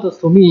become fathers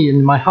to me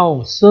in my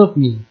house, serve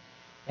me,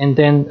 and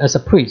then as a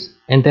priest,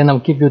 and then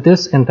I'll give you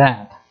this and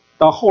that."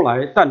 当后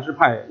来但支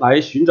派来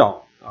寻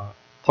找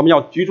他们要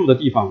居住的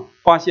地方，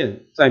发现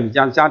在米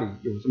迦的家里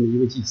有这么一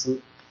位祭司。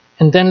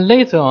 And then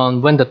later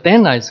on, when the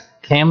Danites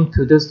came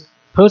to this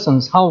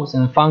person's house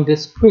and found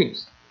this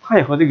priest, 他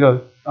也和这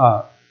个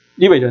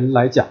利未人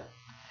来讲，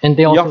 and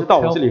they 你要 also 是到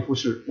我这里服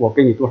侍，我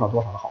给你多少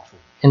多少的好处。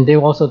 and they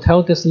also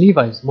tell this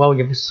Levites, "Well,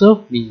 if you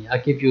serve me, I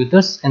give you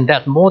this and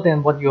that more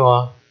than what you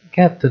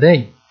get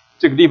today."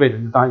 这个利未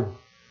人就答应了。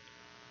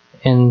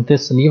 And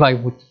this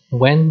Levite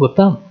went with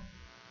them.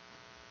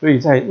 所以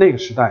在那个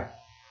时代，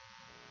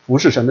服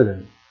侍神的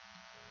人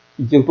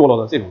已经堕落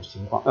到这种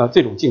情况，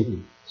这种境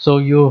地。 So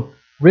you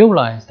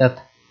realize that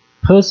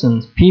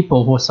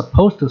people who are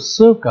supposed to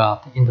serve God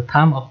in the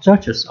time of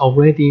Judges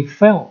already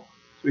fell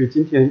所以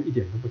今天一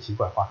点都不奇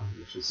怪发生这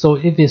个事情。 So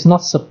it is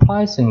not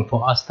surprising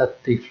for us that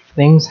the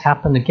things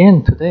happen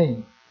again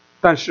today.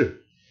 但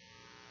是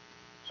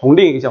从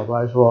另一个角度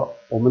来说，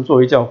我们作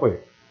为教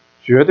会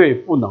绝对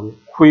不能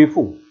亏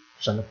负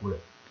神的仆人。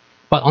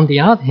 But on the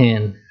other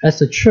hand,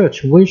 as a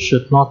church, we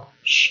should not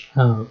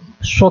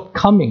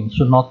shortcoming,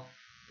 should not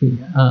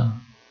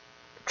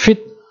treat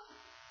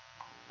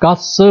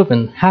God's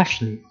servant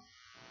harshly.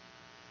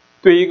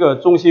 对于一个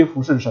忠心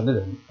服侍神的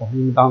人，我们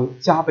应当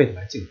加倍的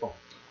来敬奉。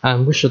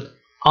 And we should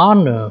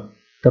honor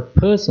the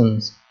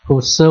persons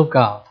who serve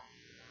God.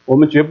 我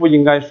们绝不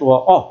应该说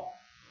哦，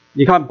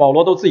你看保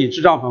罗都自己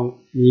支帐篷，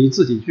你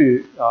自己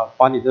去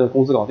把你的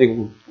工资搞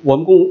定。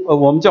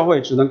我们教会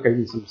只能给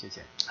你这么些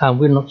钱。 And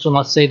we should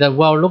not say that,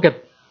 well, look at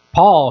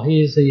Paul,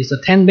 he's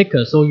a tent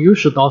maker, so you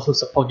should also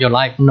support your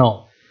life.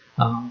 No,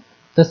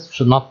 this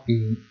should not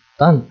be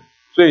done.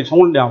 所以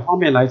从两方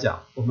面来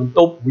讲，我们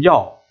都不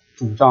要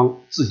主张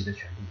自己的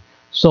权利。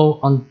 So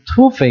on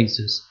two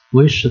phases,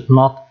 we should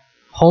not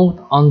hold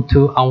on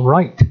to our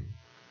right,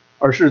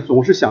 而是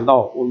总是想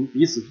到我们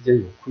彼此之间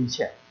有亏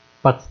欠，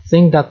 but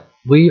think that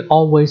we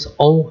always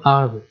owe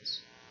others.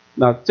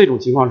 那这种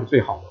情况是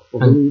最好的。我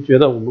们觉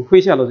得我们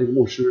亏欠了这个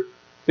牧师，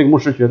这个牧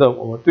师觉得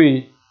我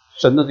对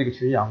神的这个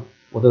群羊，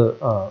我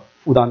的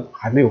负担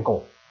还没有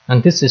够。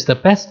 And this is the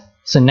best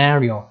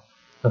scenario.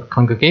 The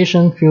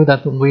congregation feel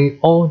that we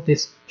owe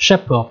this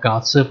shepherd of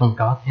God, servant of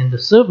God, and the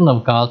servant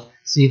of God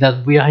see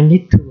that I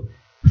need to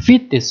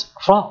feed these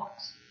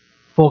flocks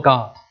for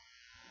God.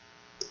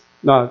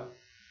 那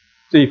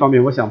这一方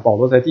面，我想保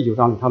罗在第9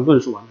章里他论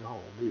述完之后，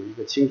我们有一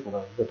个清楚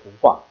的一个图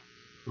画。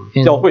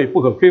教会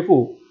不可亏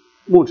负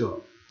牧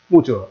者，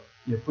牧者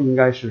也不应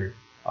该是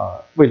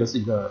为了自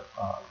己的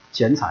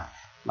钱财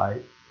来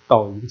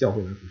到一个教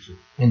会来服侍。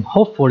 And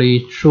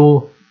hopefully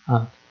through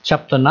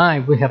chapter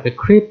 9, we have a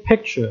clear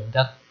picture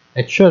that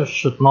a church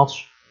should not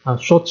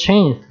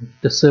shortchange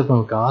the servant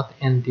of God,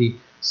 and the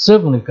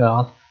servant of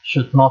God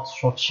should not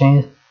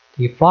shortchange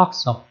the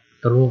flocks of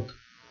the Lord.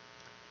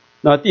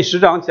 那第10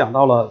章讲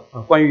到了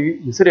关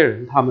于以色列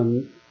人他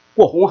们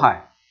过红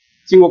海，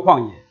经过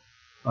旷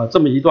野，这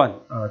么一段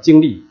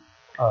经历，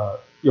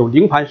有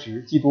灵磐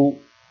石基督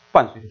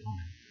伴随着他们。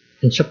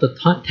 In chapter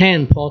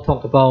 10, Paul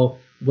talked about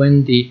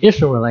when the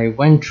Israelites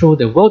went through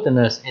the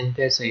wilderness, and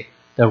there's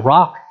the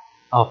rock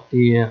of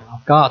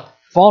God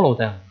follow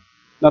them.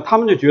 那他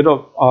们就觉得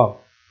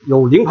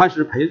有灵磐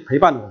石陪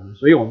伴着我们，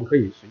所以我们可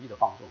以随意的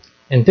放纵。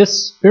 And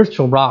this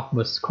spiritual rock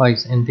was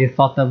Christ, and they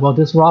thought that, well,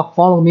 this rock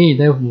follow me,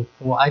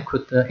 therefore I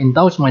could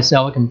indulge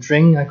myself, I can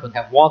drink, I could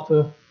have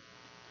water.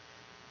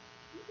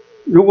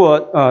 如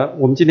果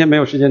我们今天没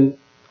有时间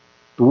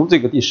读这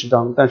个第10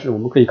章，但是我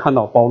们可以看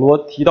到保罗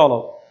提到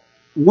了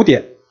5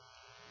点。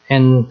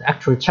 And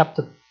actually,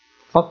 chapter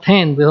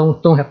 10, we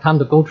don't have time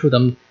to go through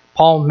them.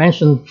 Paul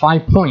mentioned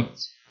 5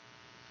 points.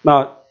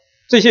 那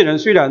这些人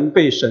虽然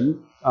被神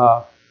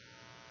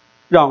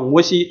让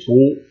摩西从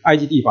埃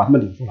及地把他们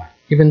领出来，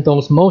 Even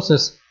though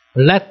Moses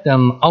led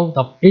them out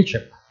of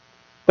Egypt,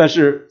 但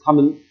是他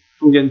们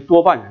中间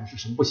多半人是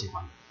神不喜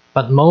欢的，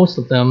 but most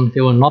of them,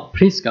 they will not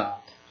please God.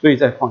 所以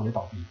在旷野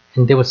倒闭。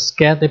 And they were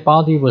scared, their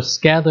body was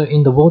scattered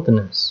in the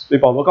wilderness. 所以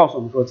保罗告诉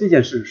我们说，这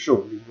件事是我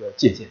们的一个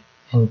借鉴。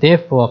 And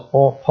therefore,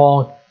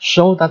 Paul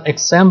showed that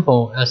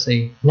example as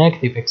a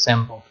negative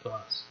example to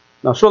us.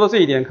 那说到这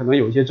一点，可能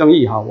有一些争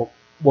议哈。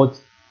我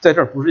在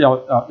这儿不是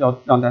要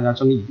让大家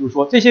争议，就是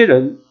说这些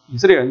人以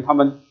色列人他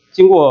们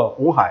经过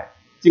红海，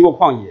经过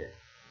旷野，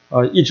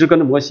一直跟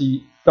着摩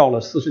西绕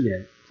了40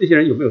年，这些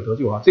人有没有得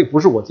救啊？这个不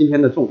是我今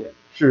天的重点，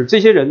是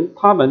这些人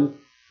他们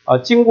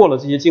经过了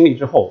这些经历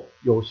之后，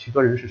有许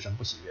多人是神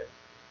不喜悦的。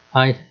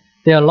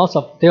 There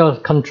are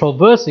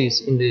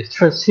controversies in the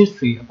church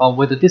history about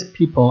whether these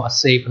people are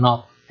saved or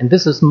not. And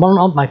this is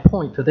not my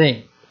point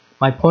today.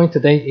 My point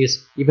today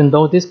is, even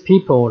though these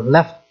people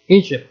left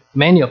Egypt,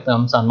 many of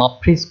them are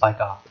not pleased by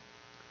God.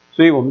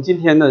 所以我们今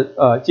天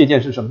的借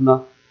鉴是什么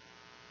呢？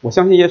我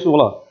相信耶稣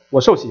了，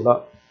我受洗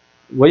了，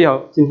我也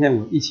要今天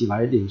我一起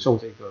来领受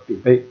这个饼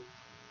杯。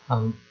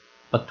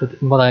But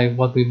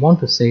what we want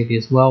to say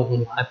is,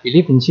 well, I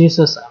believe in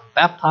Jesus, I'm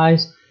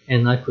baptized,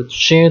 and I could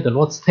share the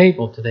Lord's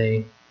table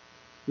today.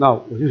 那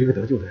我就是一个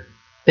得救的人，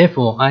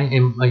 Therefore, I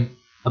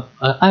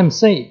am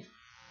saved.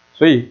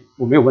 所以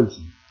我没有问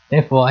题。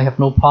 Therefore, I have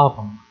no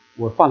problem.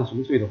 我犯了什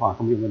么罪的话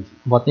都没有问题。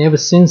 Whatever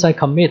sins I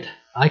commit,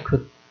 I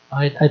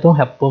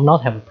will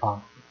not have a problem.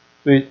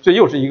 所以这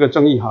又是一个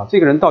争议哈，这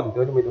个人到底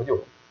得救没得救，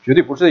绝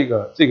对不是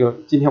这个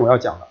今天我要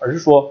讲的，而是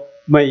说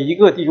每一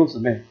个弟兄姊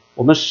妹，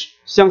我们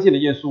相信了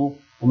耶稣，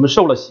我们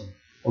受了洗，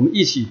我们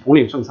一起统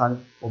领圣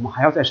餐，我们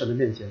还要在神的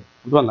面前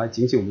不断来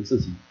警醒我们自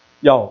己，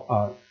要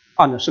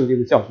按照圣经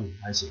的教训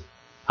来行。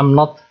 I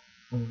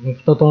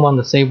don't want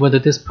to say whether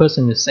this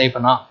person is saved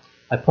or not.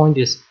 My point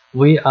is,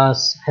 we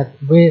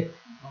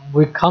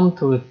come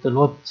to the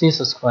Lord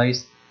Jesus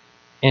Christ,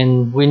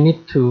 and we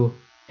need to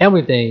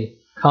every day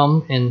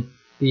come and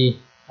be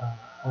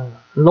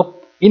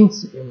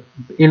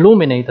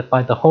illuminated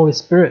by the Holy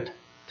Spirit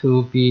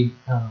to be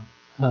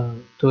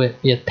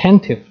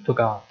attentive to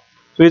God.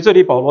 所以这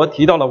里保罗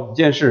提到了5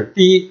件事：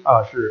第一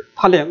是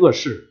贪恋恶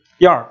事；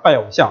第二拜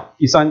偶像；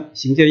第三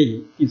行奸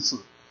淫；第四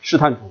试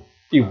探主；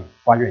第五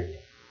发怨言。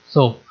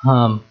So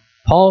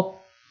Paul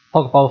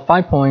talked about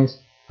 5 points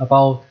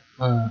about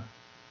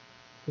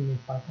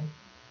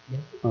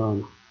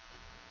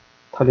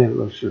贪恋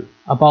恶事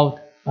about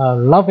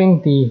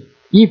loving the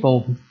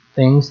evil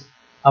things,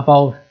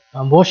 about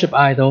worship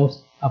idols,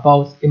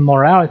 about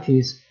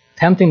immoralities,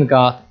 tempting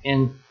God,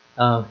 and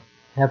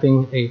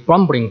having a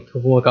grumbling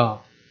toward God.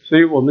 所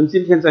以我们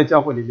今天在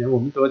教会里面，我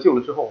们得救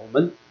了之后，我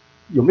们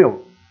有没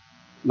有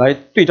来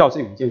对照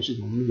这5件事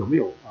情？我们有没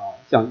有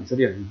像以色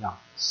列人一样？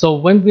 So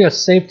when we are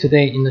saved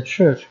today in the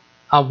church,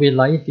 are we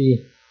like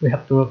we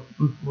have to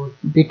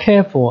be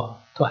careful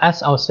to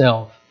ask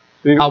ourselves,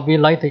 所以 are we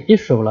like the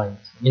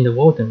Israelites in the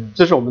wilderness?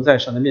 这是我们在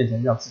神的面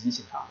前要自己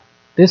省察的。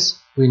 This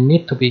we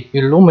need to be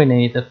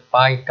illuminated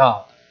by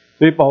God.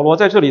 所以保罗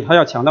在这里他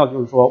要强调就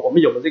是说，我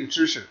们有了这个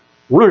知识，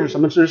无论是什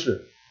么知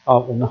识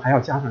我们还要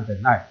加上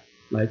忍耐，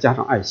来加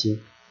上爱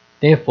心。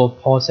 Therefore,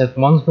 Paul said,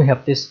 once we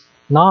have this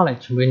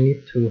knowledge, we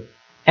need to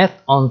add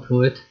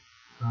onto it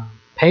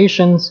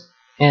patience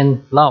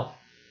and love.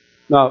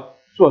 那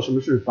做什么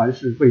事，凡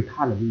是为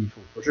他人的益处，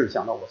不是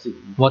想到我自己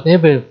的益处。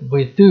 Whatever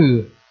we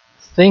do,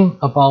 think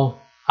about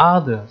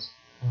others,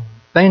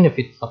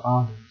 benefits of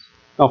others.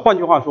 那换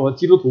句话说，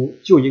基督徒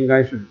就应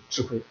该是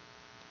吃亏。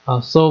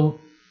 So,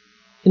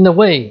 in a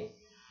way,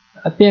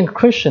 being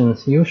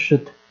Christians, you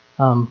should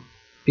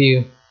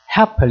be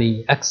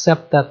happily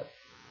accept that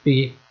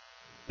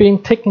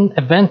being taken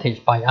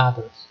advantage by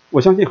others.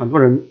 我相信很多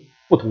人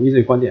不同意这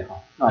个观点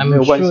没 I'm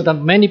有关系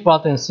sure。that many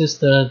brothers and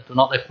sisters do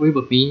not agree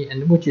with me,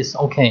 and which is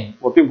okay.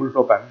 我并不是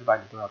说100%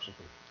你都要吃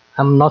亏。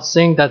 I'm not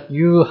saying that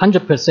you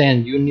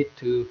 100% you need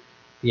to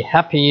be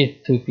happy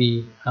to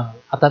be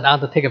that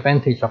other take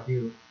advantage of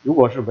you. 如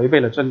果是违背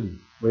了真理，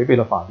违背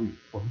了法律，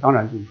我们当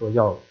然就是说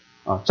要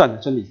站在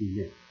真理这一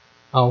面。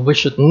 We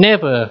should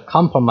never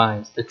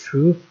compromise the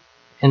truth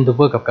and the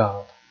work of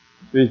God.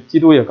 所以基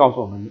督也告诉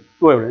我们，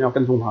若有人要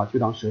跟从他，就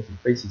当舍己，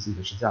背起自己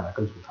的十字架来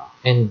跟从他。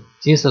 And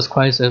Jesus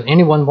Christ said,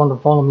 anyone want to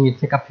follow me,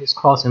 take up his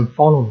cross and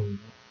follow me.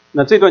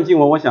 那这段经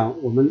文，我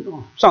想我们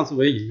上次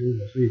我也引用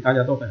了，所以大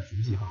家都很熟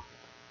悉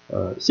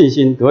信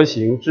心、德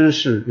行、知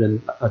识、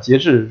节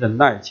制、忍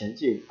耐、前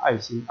进、爱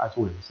心、爱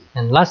众人的心。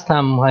 And last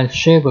time I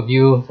shared with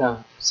you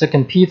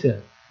 2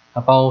 Peter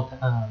about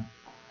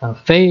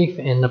faith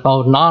and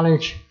about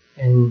knowledge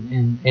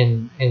and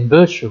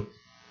virtue,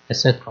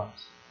 etc.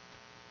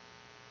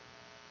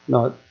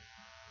 那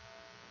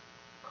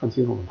看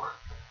清楚了吗？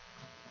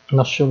 I'm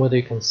not sure whether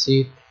you can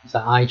see the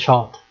eye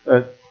chart.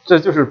 这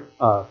就是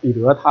彼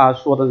得他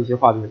说的那些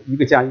话，就是一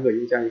个加一个，一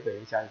个加一个，一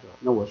个加一个。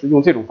那我是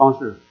用这种方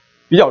式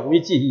比较容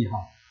易记忆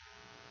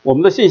我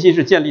们的信心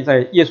是建立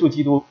在耶稣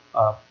基督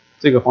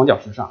这个黄角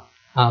石上。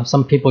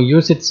 Some people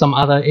use it, some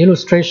other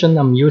illustration.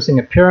 I'm using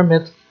a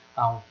pyramid.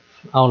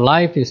 Our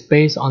life is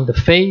based on the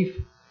faith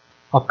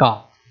of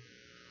God,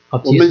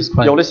 of 我们 Jesus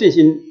Christ. 有了信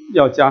心，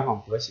要加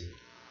上德行，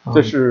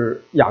这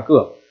是雅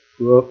各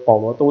和保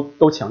罗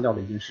都强调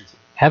的一件事情。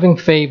 Having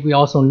faith, we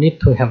also need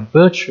to have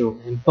virtue,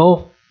 and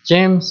both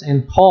James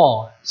and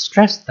Paul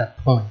stress that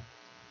point.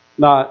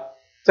 那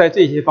在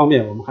这些方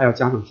面，我们还要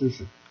加上知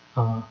识。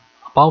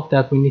 Above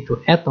that, we need to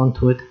add on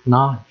to it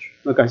knowledge.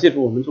 那感谢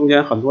主，我们中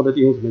间很多的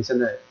弟兄姊妹现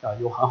在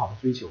有很好的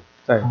追求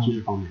在知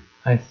识方面。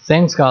I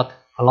thank God,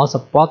 a lot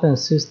of brothers and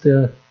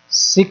sisters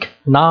seek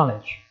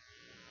knowledge.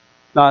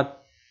 那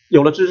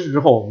有了知识之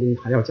后，我们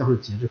还要加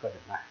上节制和忍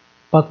耐。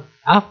 But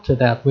after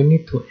that, we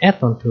need to add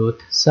onto it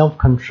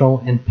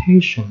self-control and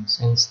patience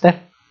and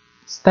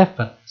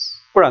steadfastness.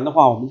 不然的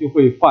话，我们就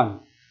会犯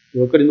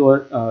和哥林多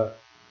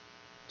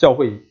教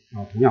会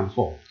同样的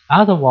错误。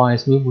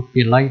 Otherwise, we would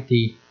be like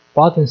the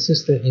brother and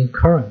sister in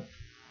Corinth.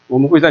 我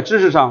们会在知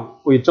识上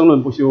会争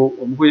论不休，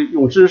我们会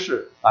用知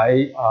识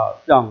来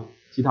让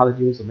其他的弟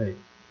兄姊妹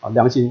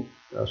良心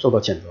受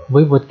到谴责。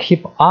 We would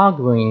keep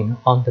arguing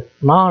on the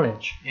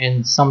knowledge,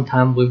 and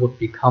sometimes we would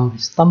become a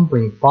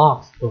stumbling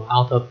block to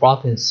other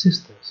brothers and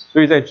sisters.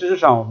 所以在知识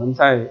上，我们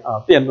在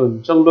辩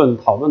论、争论、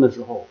讨论的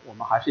时候，我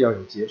们还是要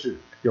有节制、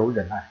有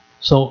忍耐。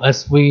 So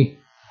as we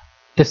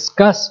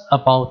discuss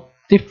about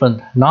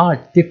different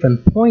knowledge,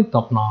 different point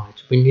of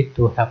knowledge, we need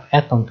to have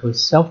add on to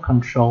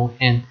self-control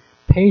and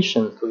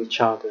patience to each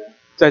other.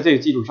 在这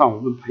个基础上，我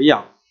们培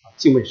养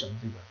敬畏神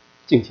这个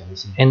敬虔的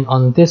心。 And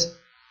on these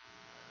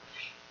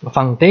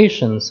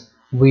foundations,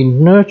 we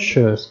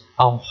nurture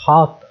our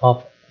heart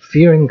of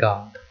fearing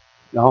God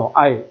然后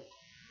爱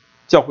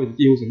教会的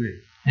弟兄姊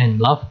妹， and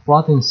love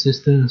brothers and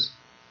sisters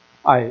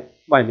爱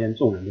外面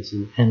众人的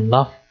心。 and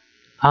love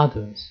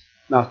others.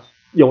 那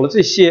有了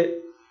这些，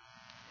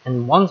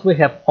 And once we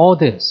have all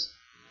this,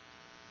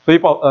 所以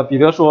彼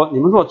得说：“你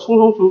们若充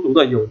充足足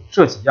的有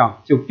这几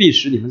样，就必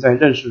使你们在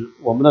认识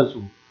我们的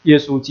主耶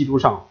稣基督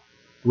上，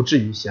不至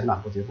于闲懒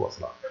不结果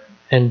子了。”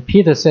 and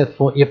Peter said,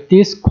 "For if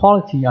these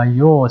qualities are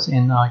yours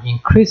and are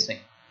increasing,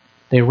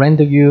 they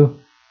render you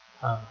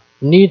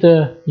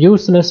neither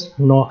useless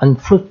nor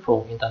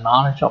unfruitful in the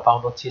knowledge of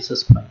our Lord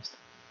Jesus Christ."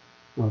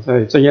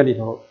 在箴言里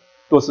头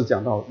多次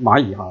讲到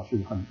蚂蚁是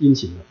很殷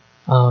勤的。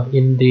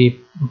In the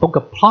book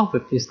of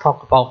Proverbs, it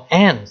talk about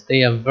ants.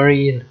 They are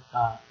very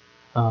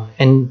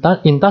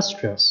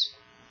industrious.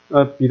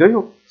 彼得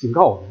又警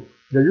告我们，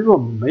人若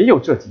没有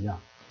这几样，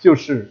就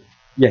是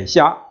眼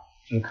瞎，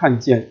只看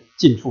见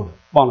近处的，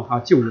忘了他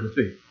旧日的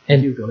罪，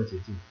已经得了洁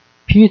净。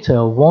Peter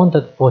warned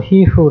that for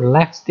he who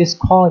lacks this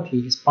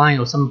quality is blind,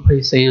 or some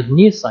place say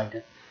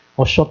nearsighted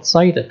or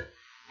short-sighted,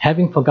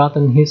 having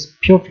forgotten his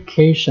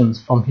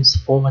purifications from his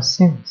former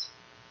sins.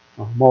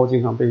 猫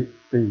经常被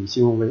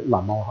形容为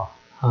懒猫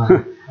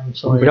I'm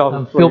sorry,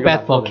 I feel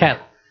bad for cat.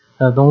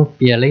 Don't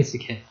be a lazy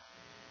cat.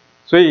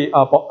 所以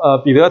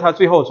彼得他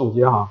最后总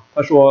结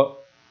他说，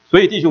所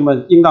以弟兄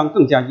们应当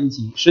更加殷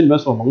勤，使你们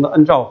所蒙的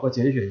恩召和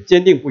拣选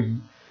坚定不移。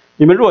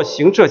你们若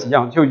行这几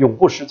样，就永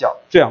不失脚，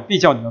这样必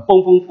叫你们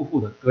丰丰富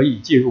富的得以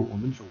进入我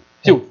们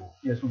救主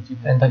耶稣基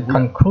督。And the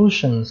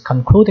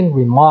concluding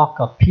remark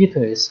of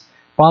Peter is,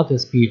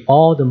 brothers, be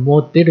all the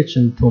more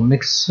diligent to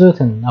make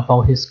certain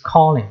about his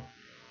calling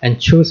and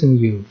choosing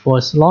you. For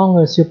as long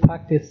as you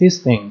practice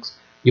these things,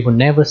 you will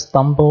never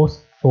stumble.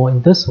 For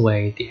in this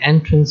way, the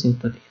entrance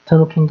into the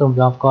eternal kingdom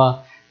of God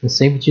and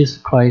Savior Jesus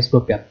Christ will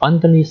be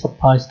abundantly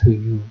supplied to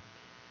you.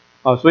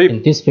 所以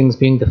And these things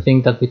being the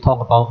thing that we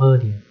talked about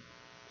earlier.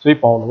 所以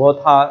保罗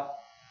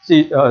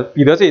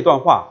彼得这一段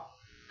话，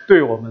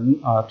对我们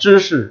知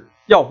识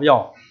要不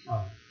要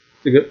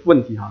这个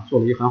问题做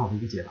了一个很好的一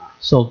个解答。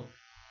So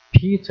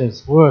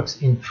Peter's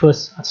works in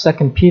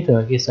 2nd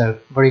Peter is a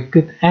very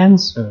good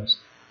answers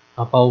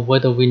about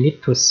whether we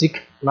need to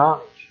seek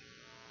knowledge.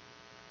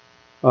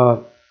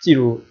 记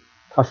住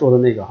他说的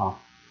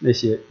那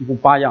些一共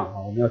8样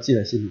我们要记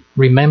在心里。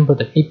Remember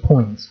the 8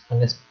 points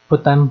and let's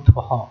put them to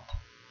heart.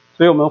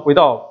 所以我们回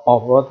到保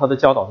罗他的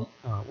教导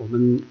我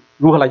们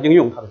如何来应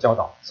用他的教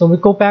导。So we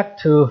go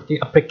back to the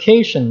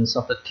applications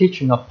of the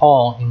teaching of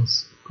Paul in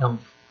 1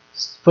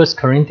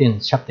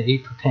 Corinthians chapter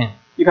 8 to 10.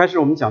 一开始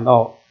我们讲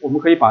到，我们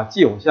可以把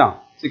祭偶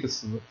像这个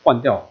词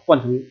换掉，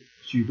换成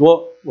许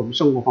多我们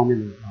生活方面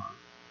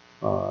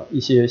的一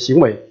些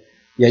行为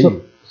言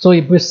语。So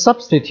if we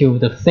substitute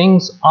the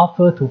things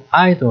offered to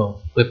idol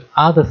with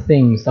other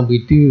things that we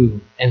do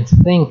and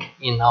think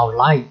in our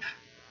life,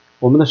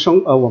 我们的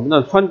穿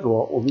着，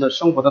我们的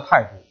生活的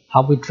态度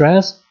how we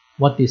dress,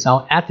 what is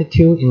our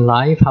attitude in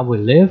life, how we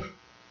live,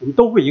 我们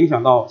都会影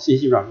响到信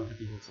心软弱的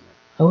弟兄姊妹。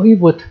and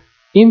it would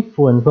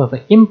influence with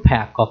the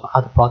impact of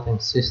other brothers and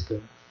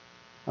sisters.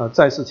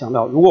 再次强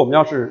调，如果我们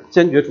要是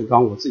坚决主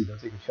张我自己的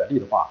这个权利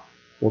的话，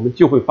我们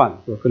就会犯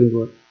和哥林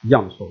多一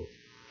样的错误。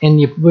And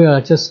if we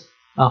are just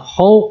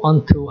hold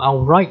on to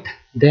our right,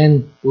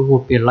 then we will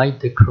be like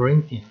the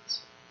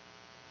Corinthians.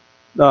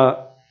 那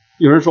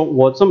有人说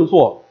我这么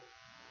做，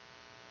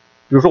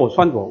比如说我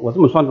这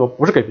么穿着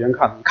不是给别人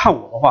看的，你看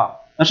我的话，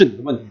那是你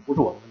的问题，不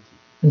是我的问题。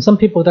And some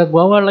people that,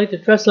 well, I like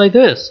to dress like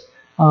this.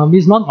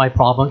 It's not my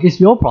problem, it's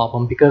your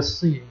problem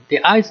because the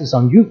eyes is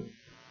on you.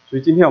 所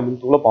以今天我们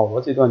读了保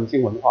罗这段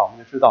经文的话，我们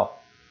就知道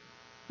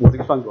我这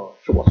个穿着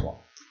是我错。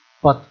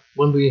But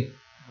when we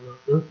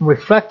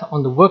reflect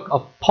on the work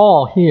of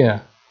Paul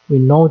here, we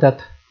know that,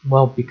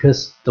 well,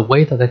 because the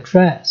way that I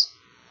dress,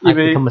 I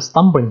become a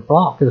stumbling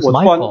block. It's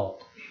my fault.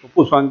 我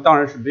不穿当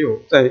然是没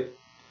有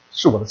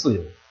是我的自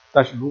由，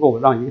但是如果我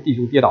让一个弟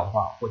兄跌倒的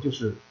话，我就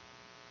是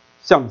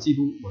向基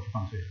督我是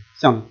犯罪的，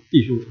向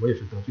弟兄我也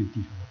是得罪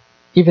弟兄的。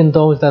Even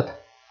though that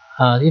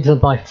it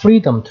is my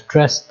freedom to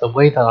dress the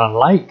way that I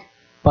like,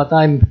 but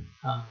I'm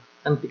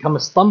become a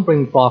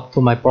stumbling block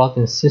to my brothers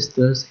and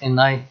sisters, and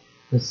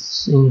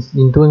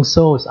in doing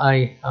so,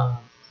 I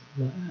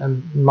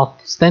am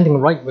not standing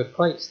right with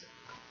Christ.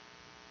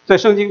 在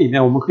圣经里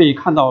面，我们可以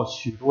看到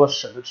许多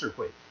神的智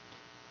慧。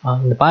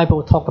In the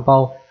Bible, talk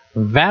about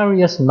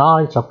various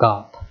knowledge of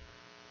God.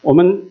 我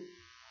们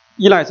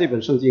依赖这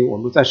本圣经，我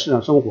们在世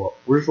上生活，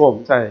不是说我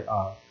们在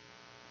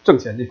挣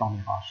钱这方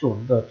面是我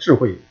们的智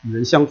慧，与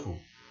人相处，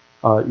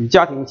与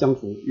家庭相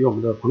处，与我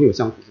们的朋友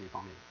相处这一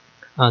方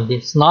面。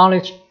This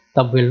knowledge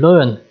that we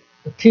learn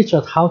teach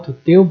us how to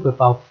deal with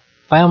our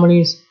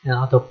families and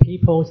other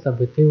peoples that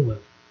we deal with.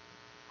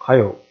 还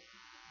有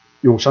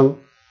永生。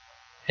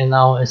And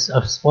now as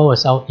well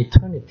as our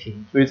eternity.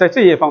 所以在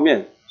这些方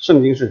面，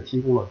圣经是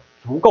提供了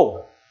足够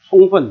的、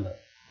充分的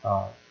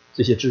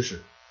这些知识。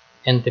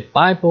And the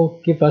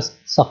Bible gives us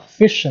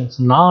sufficient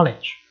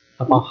knowledge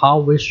about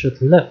how we should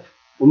live.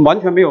 我们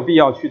完全没有必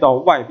要去到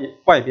外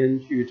边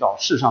去找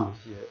世上的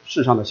这些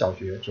世上的小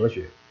学、哲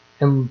学。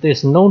And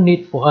there's no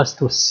need for us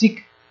to seek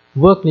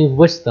worldly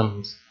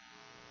wisdoms.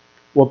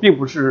 我并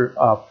不是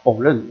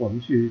否认我们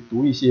去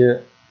读一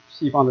些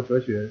西方的哲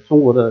学、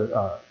中国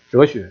的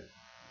哲学，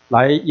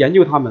来研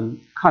究他们，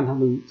看他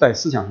们在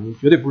思想中，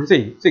绝对不是这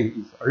个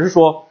意思，而是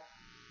说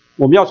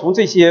我们要从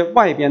这些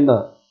外边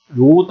的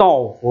儒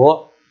道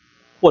佛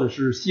或者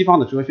是西方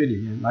的哲学里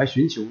面来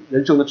寻求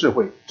人生的智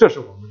慧，这是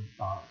我们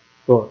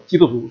所基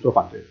督徒所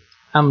反对的。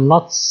I'm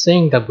not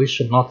saying that we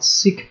should not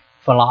seek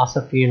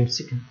philosophy and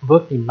seek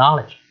worldly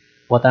knowledge.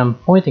 What I'm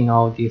pointing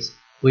out is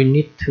we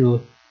need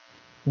to,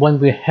 when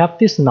we have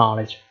this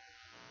knowledge,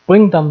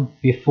 bring them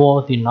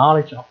before the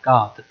knowledge of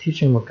God, the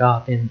teaching of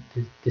God, and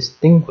to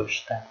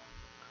distinguish them.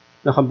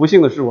 那很不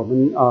幸的是，我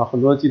们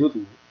很多基督徒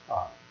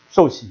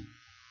受洗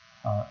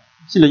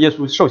信了耶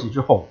稣受洗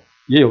之后，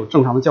也有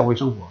正常的教会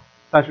生活，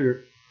但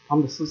是他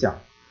们的思想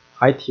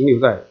还停留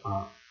在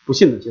不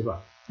信的阶段。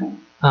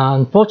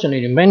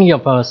Unfortunately, many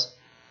of us,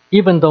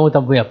 even though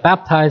that we are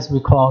baptized, we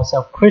call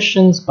ourselves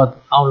Christians, but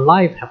our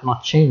life have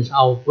not changed.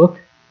 Our work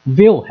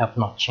will have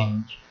not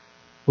changed.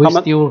 We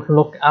still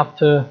look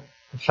after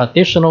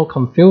traditional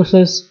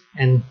Confucius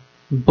and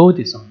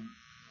Buddhism.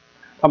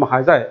 他们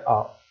还在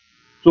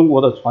中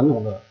国的传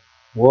统的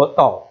佛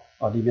道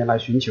里面来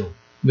寻求。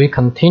We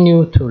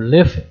continue to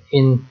live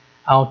in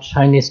our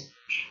Chinese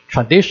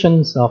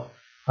traditions of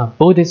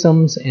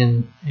Buddhisms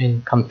and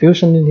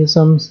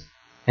Confucianisms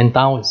and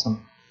Taoism.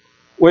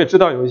 我也知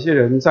道有一些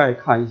人在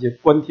看一些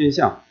观天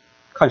象、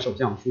看手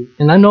相书。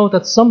And I know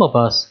that some of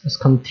us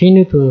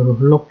continue to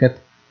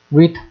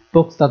read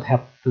books that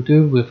have to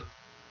do with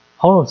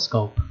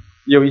horoscope.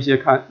 也有一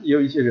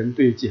些人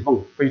对解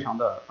梦非常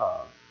的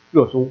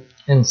热衷。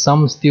And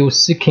some still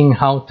seeking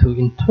how to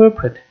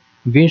interpret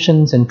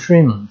visions and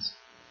dreams.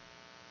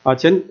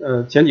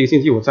 前几个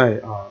星期我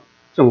在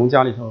正龙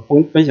家里头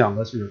分享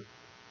的是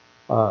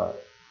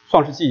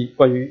创世纪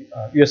关于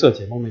约瑟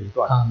解梦的一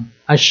段。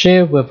I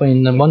share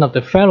in one of the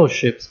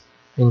fellowships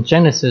in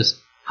Genesis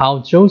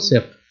how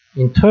Joseph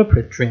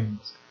interpret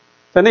dreams.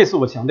 在那次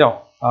我强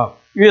调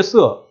约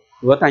瑟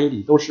和但以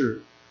理都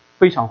是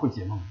非常会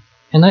解梦的。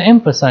And I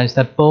emphasize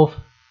that both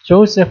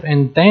Joseph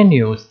and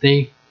Daniel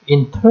they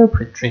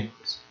interpret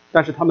dreams.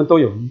 但是他们都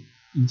有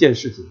一件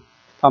事情，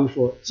他们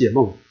说解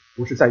梦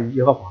不是在于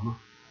耶和华吗？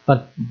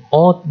 But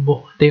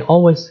they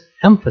always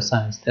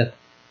emphasize that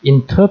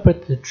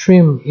interpret the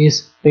dream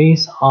is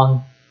based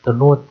on the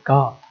Lord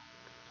God.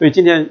 所以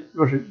今天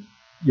若是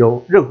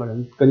有任何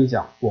人跟你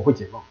讲我会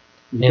解梦，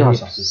你一定要 And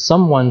小 if 心。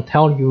 someone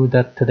tell you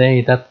that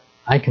today that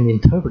I can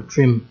interpret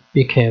dream,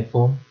 be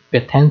careful, be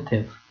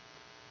attentive.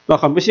 那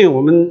很不幸，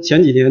我们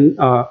前几年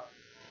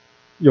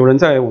有人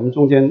在我们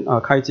中间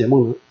开解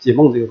梦这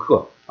个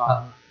课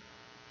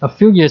A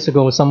few years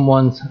ago,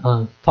 someone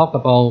talked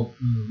about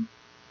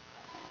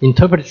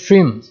interpret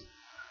dreams.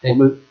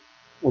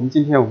 我们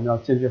今天我们要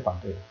坚决反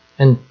对。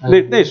 And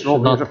那时候我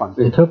们也是反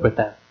对的。 interpret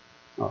that.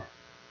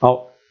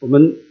 好，我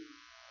们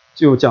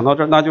就讲到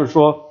这儿。那就是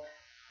说，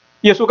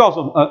耶稣告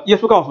诉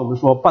我们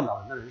说，绊倒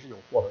人的人是有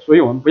祸的，所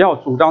以我们不要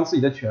主张自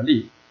己的权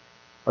利，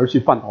而去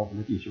绊倒我们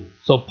的弟兄。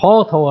So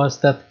Paul told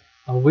us that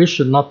we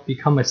should not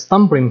become a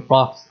stumbling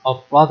block of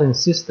brother and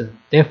sister.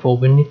 Therefore,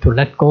 we need to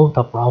let go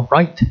of our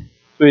right.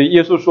 所以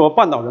耶稣说，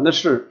绊倒人的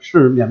事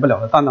是免不了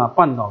的，但那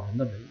绊倒人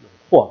的人有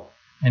祸。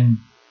 And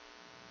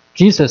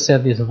Jesus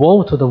said, "Is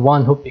woe to the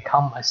one who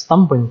become a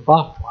stumbling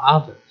block for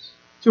others."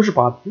 就是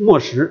把磨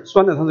石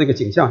拴在他这个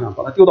颈项上，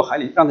把他丢到海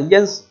里，让他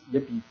淹死，也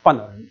比绊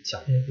倒人强。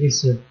 It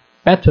is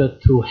better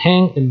to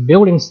hang the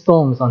building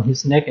stones on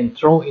his neck and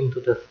throw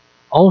into the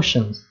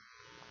oceans.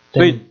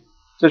 所以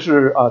这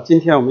是今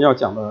天我们要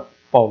讲的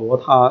保罗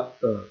他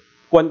的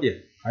观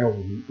点，还有我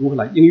们如何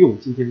来应用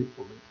今天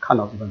我们看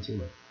到这段经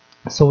文。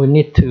 So we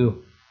need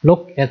to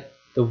look at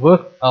the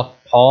work of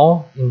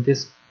Paul in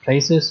these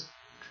places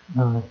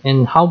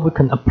and how we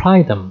can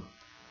apply them.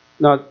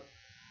 那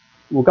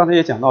我刚才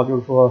也讲到，就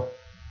是说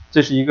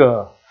这是一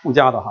个附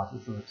加的就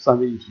是三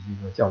位一体的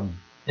一个教义。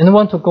 And I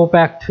want to go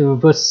back to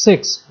verse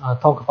 6,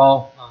 talk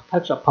about,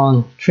 touch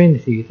upon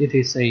Trinity. It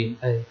is a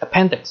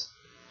appendix.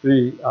 所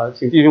以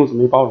请弟兄姊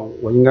妹包容，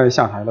我应该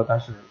下台了，但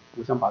是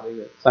我想把这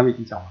个三位一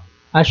体讲完。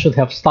 I should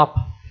have stopped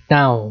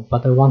now,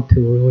 but I want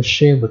to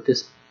share with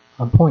this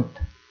point.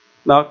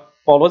 那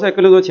保罗在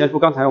哥林多前书，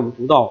刚才我们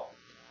读到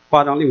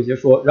8章6节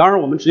说：“然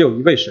而我们只有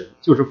一位神，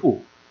就是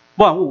父，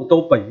万物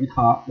都本于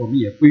他，我们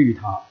也归于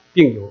他，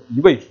并有一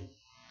位主，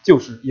就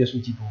是耶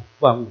稣基督，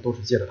万物都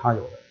是借着他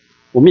有的，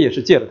我们也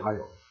是借着他有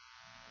的。”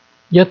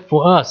 Yet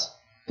for us,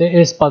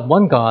 there is but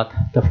one God,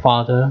 the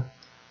Father,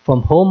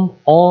 from whom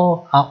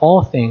all are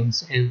all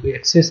things, and we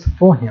exist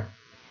for him,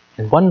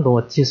 and one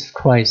Lord Jesus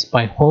Christ,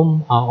 by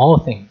whom are all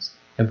things,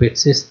 and we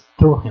exist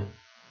through him.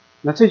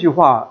 那这句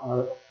话，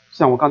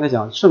像我刚才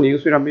讲，圣灵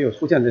虽然没有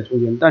出现在中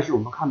间，但是我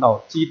们看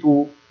到基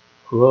督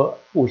和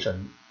父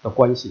神的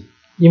关系。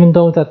 Even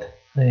though that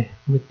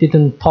we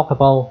didn't talk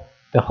about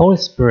the Holy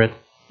Spirit,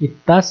 it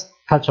does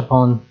touch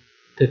upon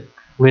the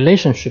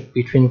relationship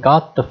between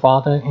God the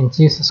Father and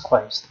Jesus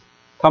Christ.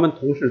 他们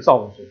同时造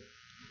物主，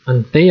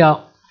 And they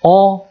are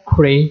all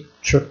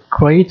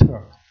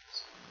creators.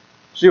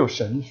 只有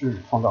神是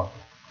创造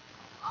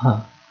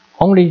者。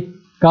 Only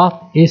God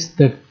is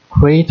the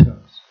creator.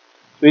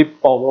 所以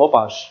保罗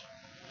把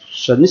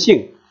神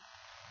性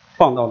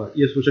放到了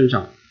耶稣身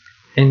上。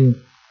 And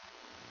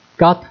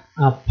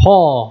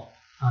Paul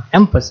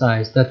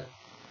emphasized that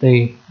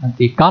the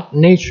God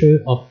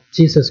nature of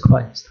Jesus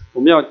Christ.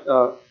 我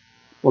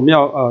们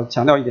要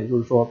强调一点，就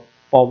是说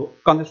保罗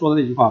刚才说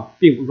的那句话，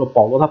并不是说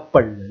保罗他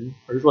本人，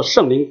而是说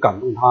圣灵感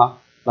动他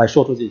来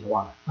说出这句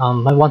话来。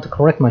I want to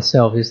correct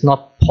myself. It's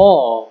not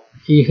Paul.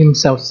 He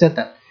himself said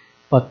that,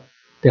 but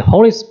the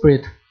Holy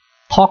Spirit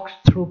talked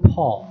through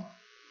Paul.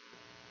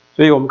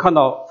 所以我们看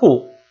到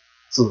父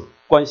子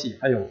关系，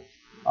还有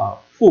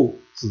父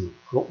子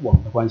和我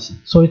们的关系。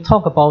 So we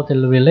talk about the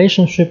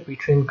relationship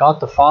between God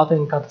the Father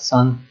and God the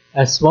Son,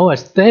 as well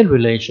as their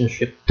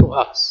relationship to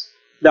us.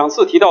 两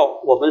次提到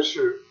我们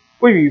是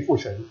归于父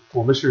神，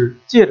我们是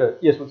借着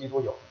耶稣基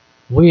督有的。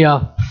 We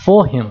are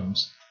for Him,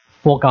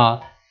 for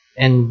God,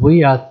 and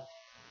we are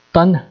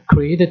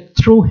created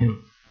through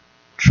Him,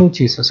 through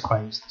Jesus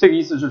Christ. 这个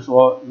意思是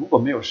说，如果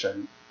没有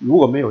神，如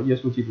果没有耶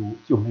稣基督，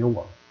就没有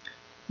我们。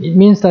 It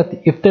means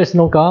that if there's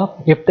no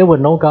God, if there were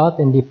no God,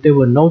 and if there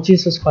were no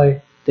Jesus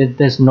Christ, then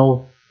there's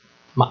no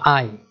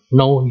I,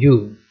 no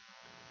you.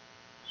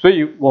 所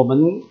以我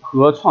们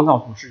和创造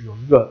主是有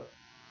一个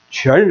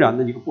全然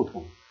的一个不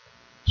同。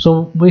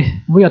 So we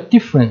are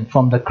different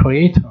from the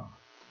Creator.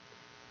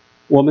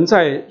 我们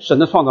在神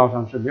的创造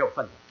上是没有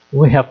份的。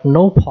 We have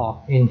no part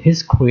in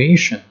His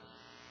creation.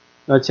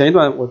 前一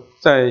段我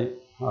在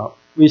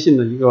微信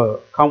的一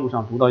个刊物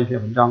上读到一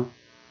篇文章，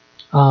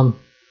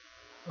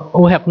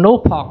 We have no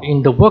part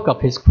in the work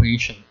of His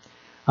creation.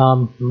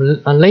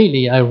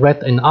 Lately, I read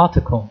an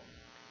article.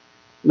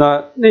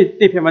 那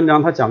篇文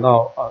章它讲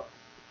到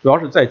主要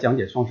是在讲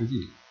解创世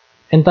纪，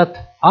 And that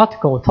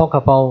article talk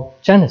about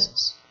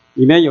Genesis.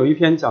 里面有一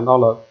篇讲到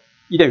了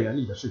伊甸园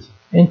里的事情。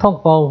 And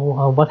talk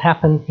about what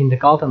happened in the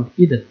Garden of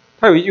Eden.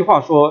 他有一句话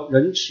说，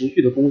人持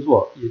续的工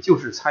作也就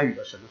是参与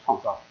了神的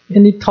创造。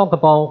 And it talk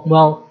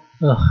about,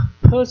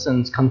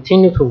 persons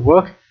continue to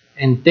work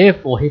and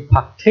therefore he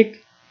partake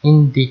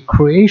in the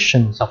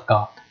creations of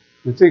God.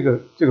 那这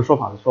个说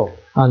法是错误的。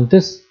 And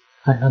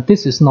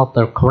this is not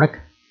the correct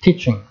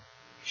teaching.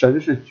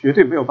 神是绝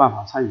对没有办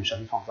法参与神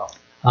的创造。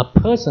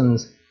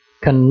 Persons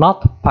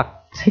cannot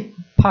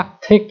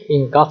partake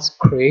in God's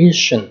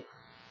creation.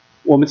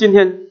 我们今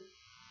天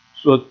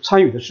所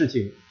参与的事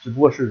情，只不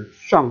过是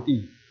上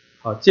帝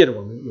借着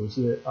我们有一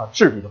些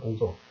治理的工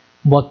作。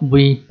 What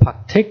we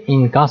partake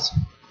in God's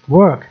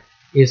work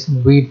is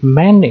we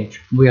manage,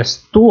 we are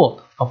steward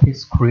of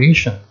His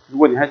creation. 如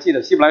果你还记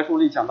得希伯来书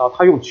里讲到，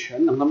他用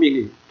全能的命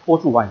令托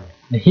住万有。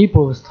 The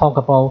Hebrews talk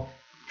about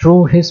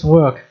through His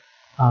work,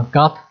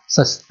 God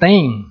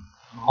sustain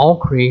all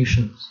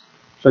creations.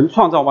 神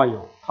创造万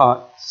有，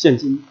他现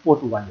今托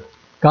住万有，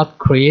 God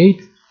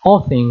create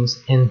all things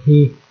and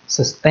He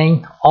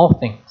sustained all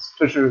things.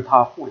 这是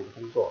他护理的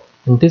工作。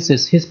 And this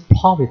is His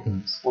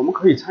providence. 我们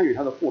可以参与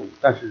他的护理，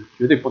但是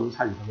绝对不能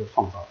参与他的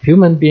创造。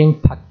 Human being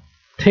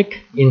partake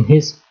in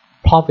His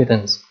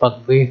providence, but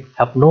we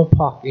have no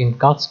part in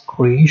God's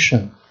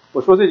creation.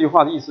 我说这句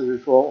话的意思是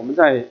说，我们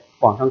在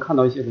网上看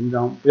到一些文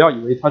章，不要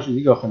以为它是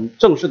一个很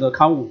正式的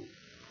刊物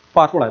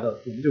发出来的，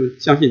我们就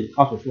相信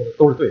他所说的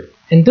都是对的。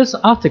 And this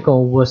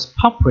article was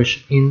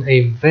published in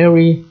a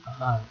very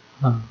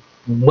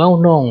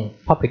well-known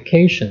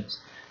publications.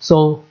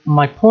 So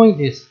my point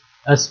is,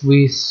 as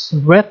we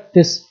read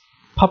this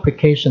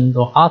publication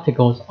or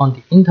articles on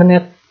the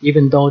internet,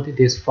 even though it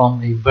is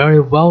from a very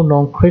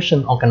well-known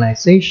Christian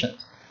organization,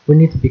 we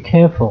need to be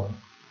careful.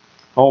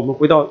 好，我们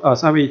回到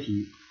三位一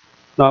体，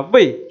那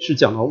位是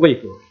讲到位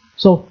格。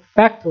 So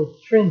back to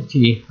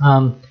Trinity,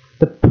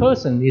 the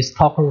person is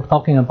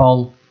talking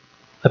about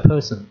a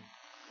person.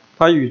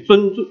 它与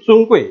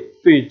尊贵、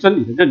对真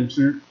理的认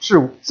知、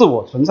自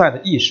我存在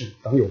的意识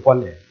等有关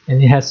联。 And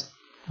it has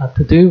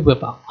to do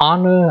with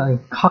honor and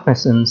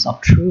cognizance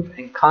of truth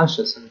and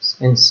consciousness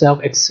and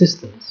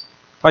self-existence.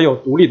 它有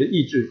独立的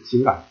意志、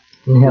情感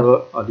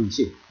和理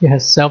性。 It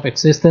has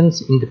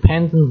self-existence,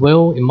 independent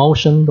will,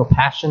 emotion, or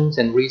passions,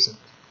 and reason.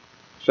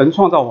 神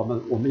创造我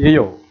们，我们也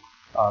有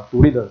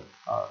独立的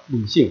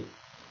理性。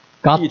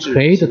 God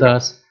created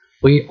us.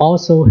 We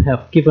also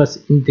have given us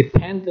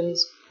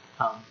independence,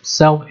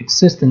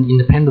 self-existent,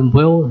 independent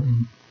will,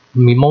 and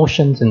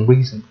emotions and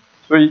reason.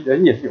 所以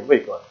人也是有位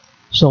格的。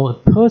 So a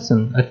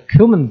person, a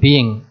human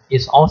being,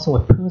 is also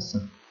a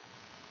person.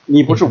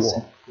 你不是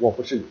我，我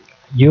不是你，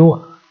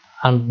 You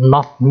are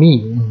not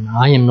me, and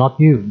I am not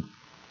you,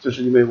 这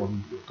是因为我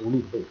们有独立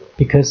的位格。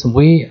 because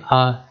we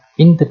are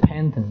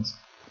independent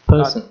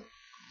person.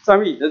 三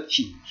位一体的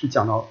体是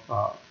讲到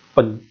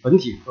本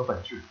体和本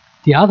质。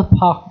 The other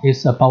part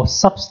is about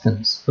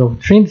substance. So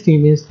Trinity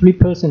means three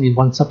persons in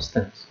one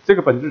substance. 这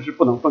个本质是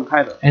不能分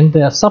开的。 And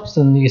the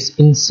substance is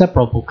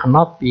inseparable,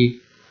 cannot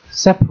be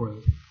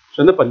separated.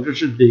 神的本质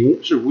是灵，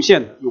是无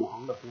限的、永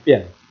恒的、不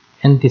变的。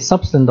 And the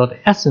substance or the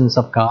essence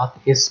of God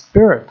is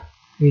spirit,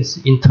 is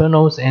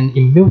internal and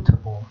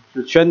immutable,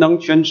 是全能、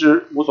全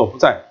知、无所不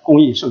在、公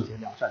义、圣洁、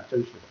良善、真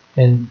实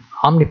的。 and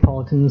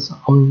omnipotence,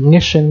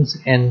 omniscience,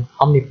 and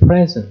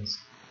omnipresence,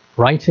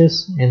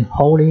 righteous and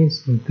holy,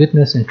 and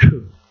goodness and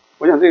truth.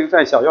 我想这个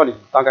在小要里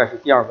大概是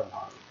第二问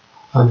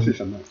神是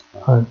什么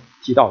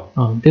提到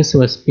的。 This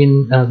was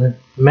been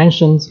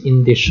mentioned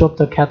in the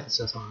shorter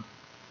catechism.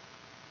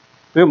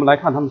 所以我们来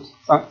看他们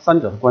三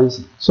者的关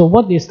系。 So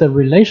what is the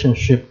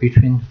relationship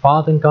between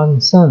Father, God,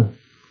 and Son?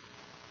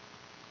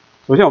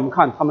 首先我们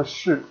看他们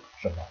是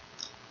什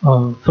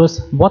么。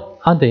 First, what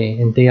are they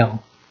and they are?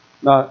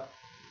 那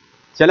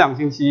前2个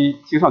星期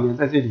青少年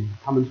在这里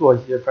他们做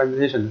一些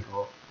presentation 的时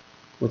候，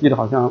我记得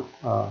好像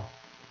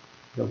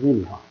叫维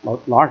尼哈，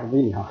老二是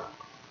维尼哈，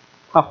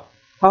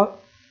他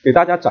给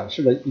大家展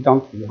示了一张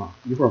图哈，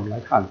一会儿我们来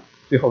看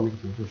最后那个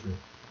图，就是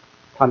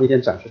他那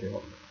天展示给我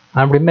们的。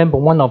I remember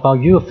one of our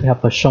youth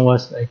have shown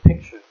us a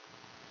picture.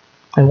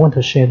 I want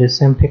to share the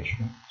same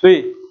picture. 所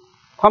以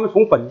他们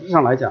从本质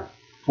上来讲，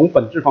从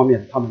本质方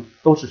面，他们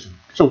都是神，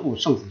圣父、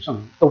圣子、圣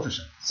灵都是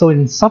神。So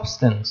in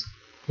substance,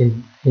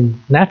 in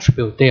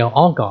attribute, they are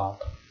all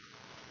God.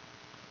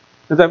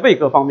 那在位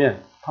格方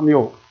面，他们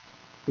又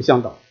不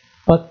相等。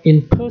But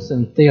in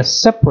person, they are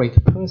separate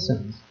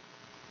persons.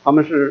 他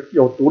们是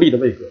有独立的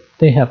位格。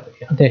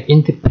They're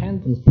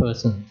independent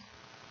persons.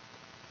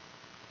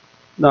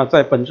 那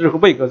在本质和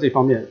位格这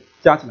方面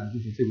加起来就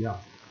是这个样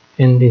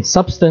子。In the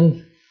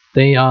substance,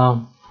 they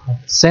are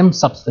same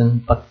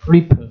substance but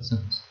three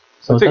persons.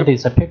 So that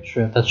is a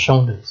picture that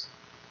shows this.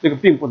 这个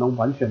并不能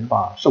完全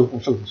把圣父、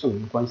圣子、圣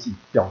灵的关系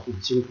表述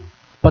清楚。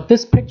But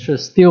this picture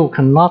still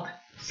cannot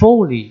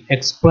fully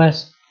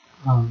express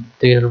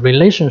the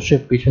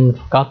relationship between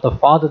God the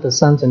Father, the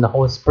Son, and the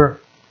Holy Spirit.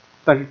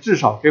 但是至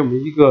少给我们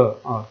一个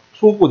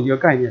初步的一个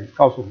概念，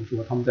告诉我们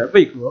说他们在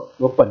位格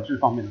和本质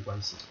方面的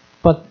关系。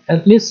But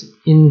at least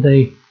in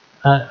the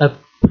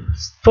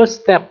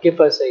first step, give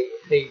us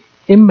a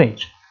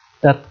image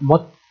that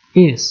what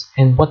is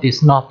and what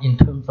is not in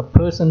terms of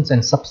persons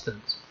and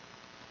substance.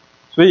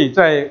 所以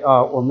在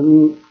我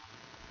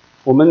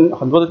们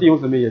很多的弟兄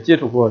姊妹也接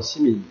触过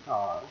西敏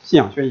信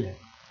仰宣言。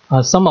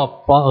Some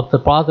of the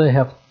brothers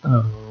have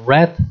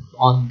read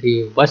on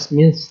the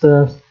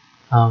Westminster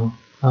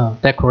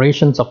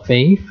Declarations of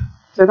Faith.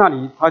 在那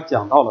里他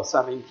讲到了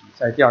三位一体，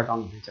在第2章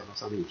里面讲到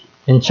三位一体。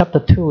In chapter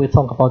 2, we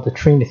talk about the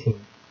Trinity.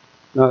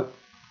 那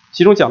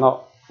其中讲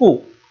到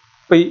父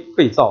非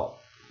被造，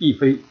亦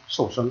非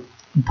受生。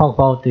We talk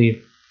about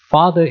the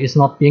Father is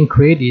not being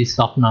created, is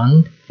of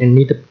none, and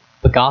neither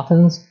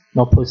begotten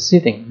nor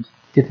proceeding,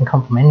 didn't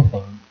come from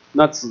anything.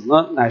 那子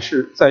呢，乃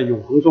是在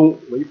永恒中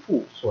为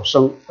父所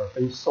生，而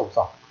非受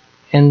造。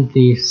And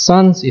the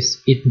Son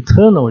is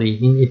eternally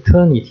in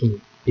eternity,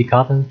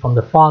 begotten from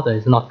the Father,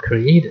 is not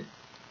created.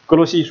 哥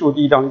罗西书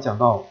第1章里讲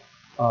到，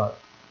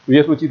主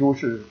耶稣基督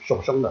是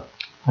首生的。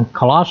And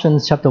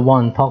Colossians chapter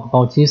 1 talk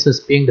about Jesus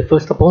being the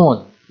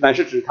firstborn. 乃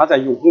是指他在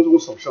永恒中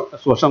所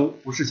生，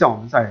不是像我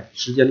们在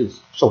时间里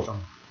受生。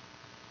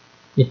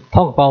It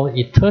talk about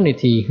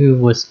eternity, who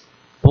was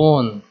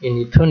born in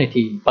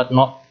eternity, but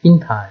not in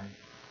time.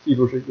 记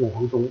住是永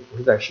恒中，不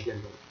是在时间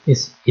中。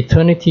It's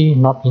eternity,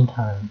 not in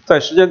time.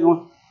 在时间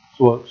中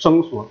所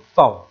生所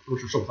造的都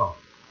是受造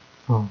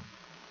的。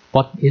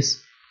What is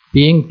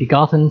being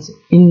begotten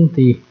in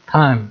the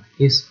time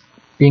is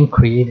being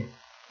created.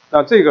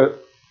 那这个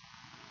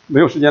没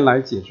有时间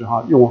来解释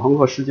哈，永恒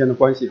和时间的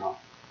关系哈。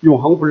永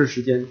恒不是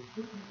时间，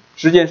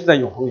时间是在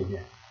永恒里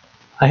面。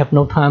I have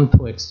no time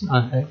to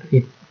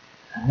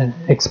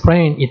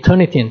explain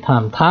eternity and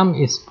time. Time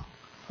is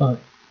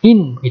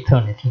in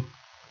eternity.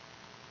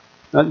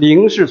 那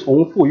灵是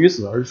从父与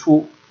子而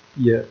出，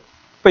也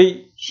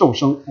非受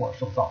生或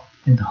受造。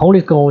And the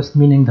Holy Ghost,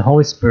 meaning the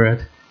Holy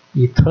Spirit,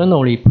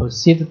 eternally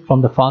proceeded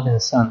from the Father and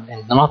Son,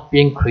 and not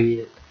being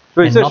created,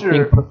 and not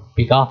being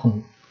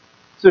begotten.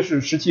 这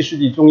是17世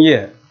纪中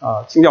叶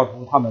清教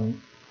徒他们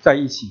在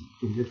一起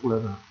总结出来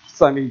的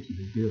三位一体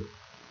的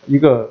一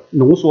个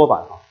浓缩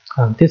版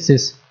啊。This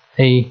is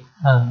a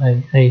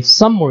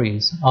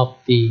summaries of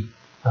the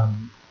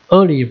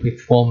early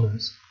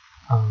reformers.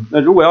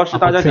 那如果要是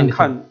大家想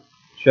看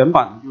全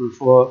版，就是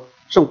说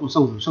圣父、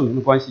圣子、圣灵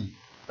的关系，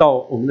到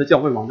我们的教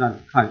会网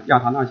站看亚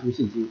他那修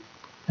信经。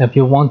If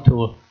you want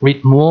to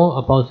read more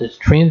about the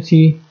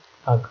Trinity,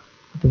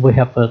 we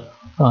have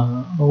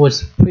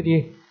was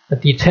pretty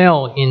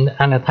detailed in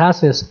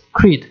Anastasius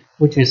Creed,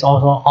 which is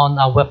also on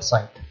our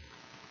website.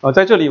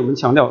 在这里我们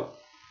强调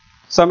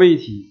三位一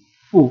体，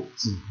父、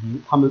子、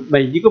灵，他们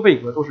每一个位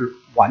格都是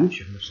完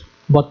全的神。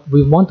But we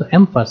want to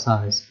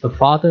emphasize the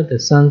Father, the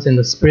Son, and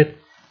the Spirit.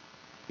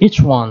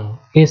 Each one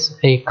is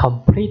a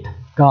complete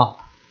God.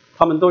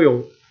 他们都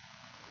有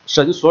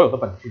神所有的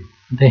本质。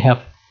They have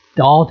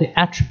all the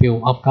attribute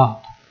of God.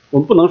 我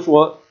们不能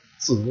说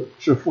子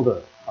是父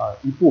的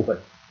一部分。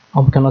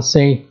We cannot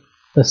say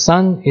the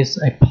Son is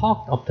a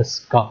part of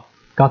this God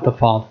the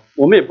Father.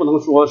 我们也不能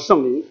说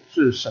圣灵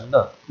是神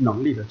的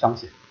能力的彰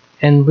显。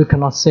And we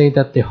cannot say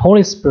that the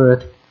Holy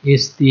Spirit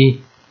is the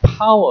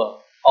power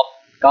of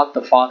God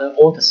the Father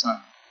or the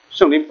Son.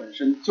 圣灵本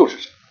身就是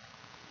神。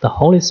The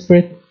Holy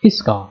Spirit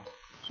is God.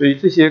 所以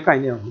这些概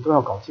念我们都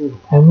要搞清楚。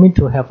And we need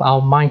to have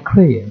our mind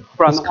clear.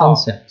 不然的话，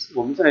 concepts.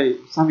 我们在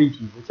三位一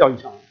体的教义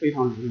上非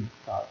常容易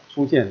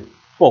出现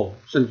错误，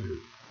甚至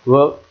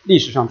和历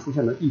史上出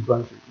现的异端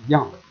是一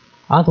样的。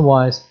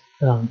Otherwise,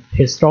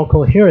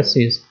 historical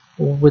heresies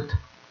would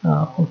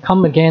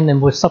come again and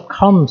would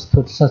succumb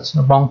to such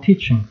wrong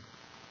teaching.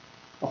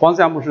 黄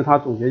思亚牧师他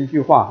总结一句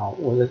话哈，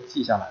我给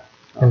记下来。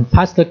And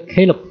Pastor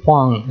Caleb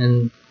Huang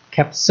and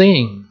kept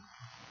saying,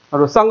 他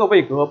说三个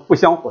位格不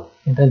相混。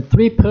And then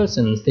three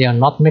persons, they are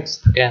not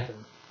mixed together.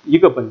 一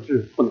个本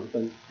质不能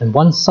分。And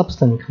one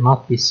substance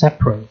cannot be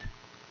separate.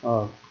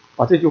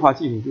 把这句话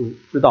记住就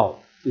知道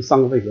这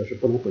三个位格是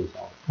不能混淆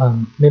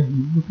的。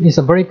It's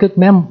a very good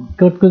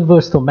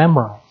verse to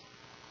memorize.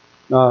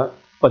 那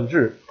本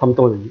质他们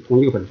都有同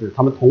一个本质，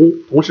他们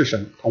同是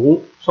神，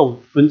同受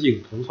尊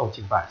敬，同受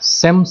敬拜。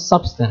Same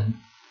substance.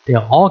 They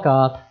are all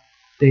God.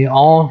 They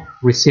all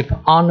receive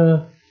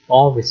honor.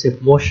 All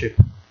receive worship.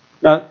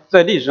 那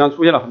在历史上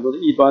出现了很多的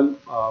异端，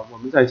我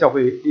们在教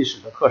会历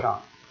史的课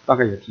上大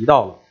概也提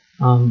到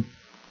了。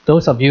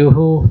Those of you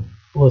who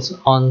was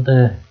on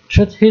the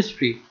church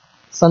history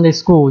Sunday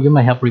school, you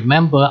may have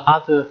remembered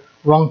other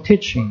wrong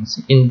teachings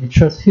in the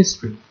church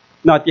history.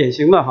 那典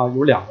型的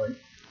有两个，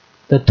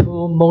 The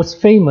two most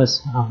famous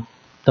are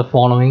the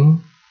following.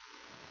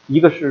 一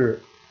个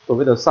是所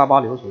谓的撒巴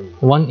流主义，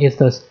 One is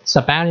the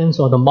Sabellians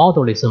or the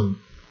modalism.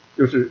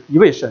 就是一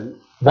位神，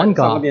 One 三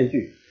个 God, 面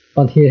具。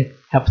 but he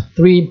have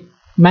three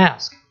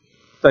masks.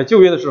 在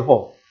旧约的时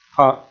候，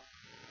他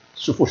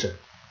是父神。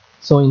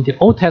 So in the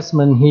Old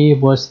Testament, he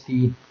was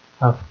the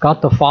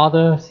God the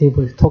Father. He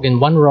was took in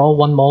one role,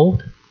 one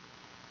mold.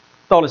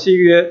 到了新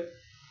约，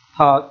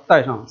他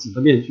戴上子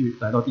的面具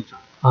来到地上。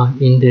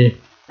In the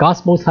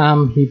Gospel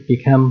time, he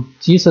became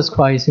Jesus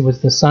Christ. He was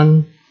the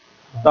Son.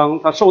 当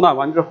他受难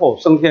完之后，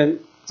升天，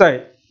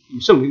再以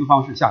圣灵的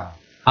方式下来。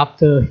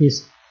 After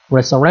his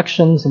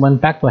resurrection, he went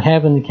back to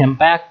heaven. He came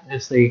back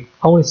as the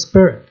Holy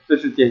Spirit. 这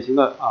是典型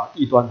的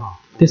异端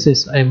This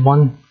is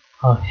one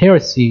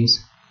heresies.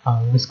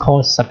 It's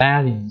called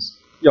Sabellians.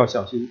 要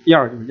小心。第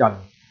二就是亚流，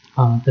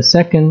 The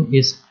second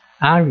is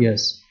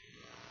Arius.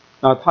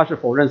 他是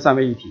否认三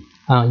位一体。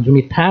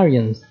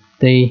 Unitarians,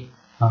 they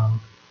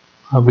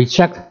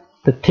reject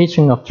the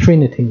teaching of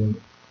Trinity.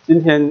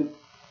 今天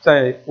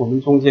在我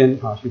们中间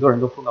许多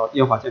人都碰到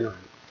耶和华见证人。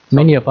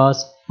 Many of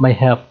us may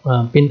have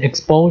been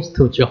exposed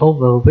to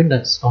Jehovah's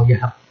Witness, or you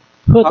have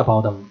heard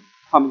about them.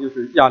 他们就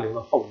是亚流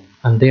的后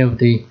裔。 And they are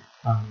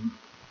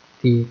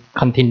the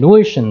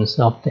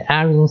continuations of the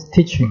Arians'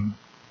 teaching.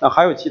 那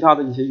还有其他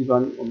的一些异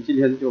端，我们今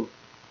天就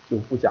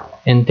不讲了。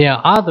 And there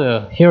are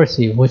other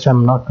heresy which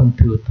I'm not going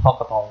to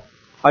talk about.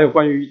 还有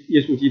关于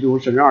耶稣基督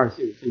神人二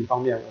性这一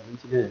方面，我们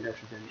今天也没有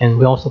时间。 And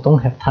we also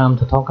don't have time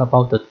to talk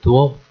about the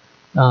dual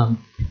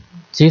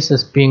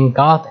Jesus being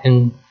God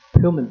and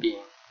human being.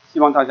 希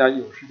望大家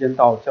有时间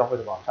到教会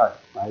的网站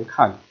来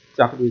看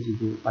加克多基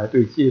督，来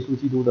对耶稣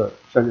基督的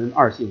神人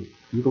二性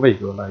一个位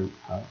格来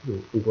有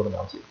更多的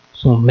了解。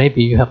 So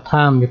maybe you have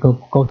time, you can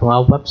go to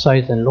our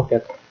website and look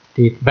at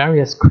the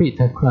various creed,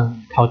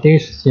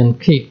 Chaldean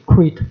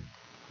creed,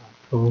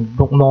 to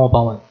look more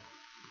about it.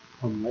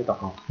 我们来祷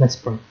告。 Let's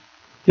pray.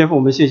 天父，我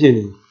们谢谢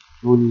你，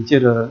主，你借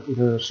着这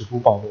个使徒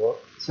保罗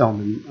向我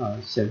们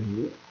显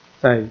明，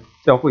在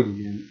教会里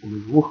面我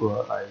们如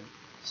何来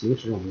行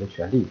使我们的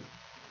权利，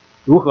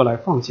如何来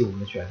放弃我们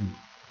的权利，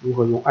如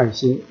何用爱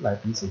心来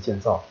彼此建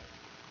造。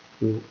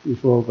你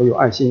说唯有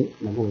爱心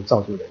能够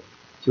造就人，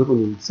求主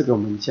你赐给我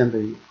们谦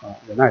卑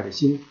忍耐的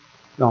心，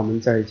让我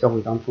们在教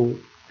会当中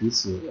彼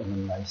此我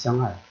们来相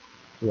爱，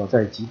主要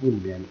在基督里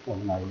面我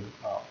们来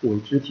互为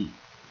肢体，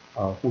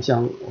互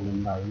相我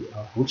们来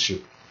扶持。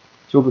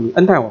求主你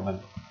恩待我们，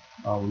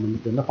我们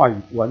人的话语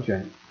不完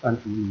全，但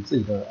主你自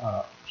己的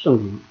圣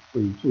灵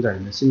会住在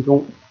人的心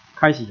中，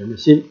开启人的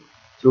心。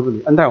求主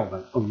你恩待我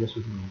们，奉耶稣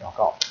基督的名祷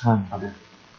告，阿门。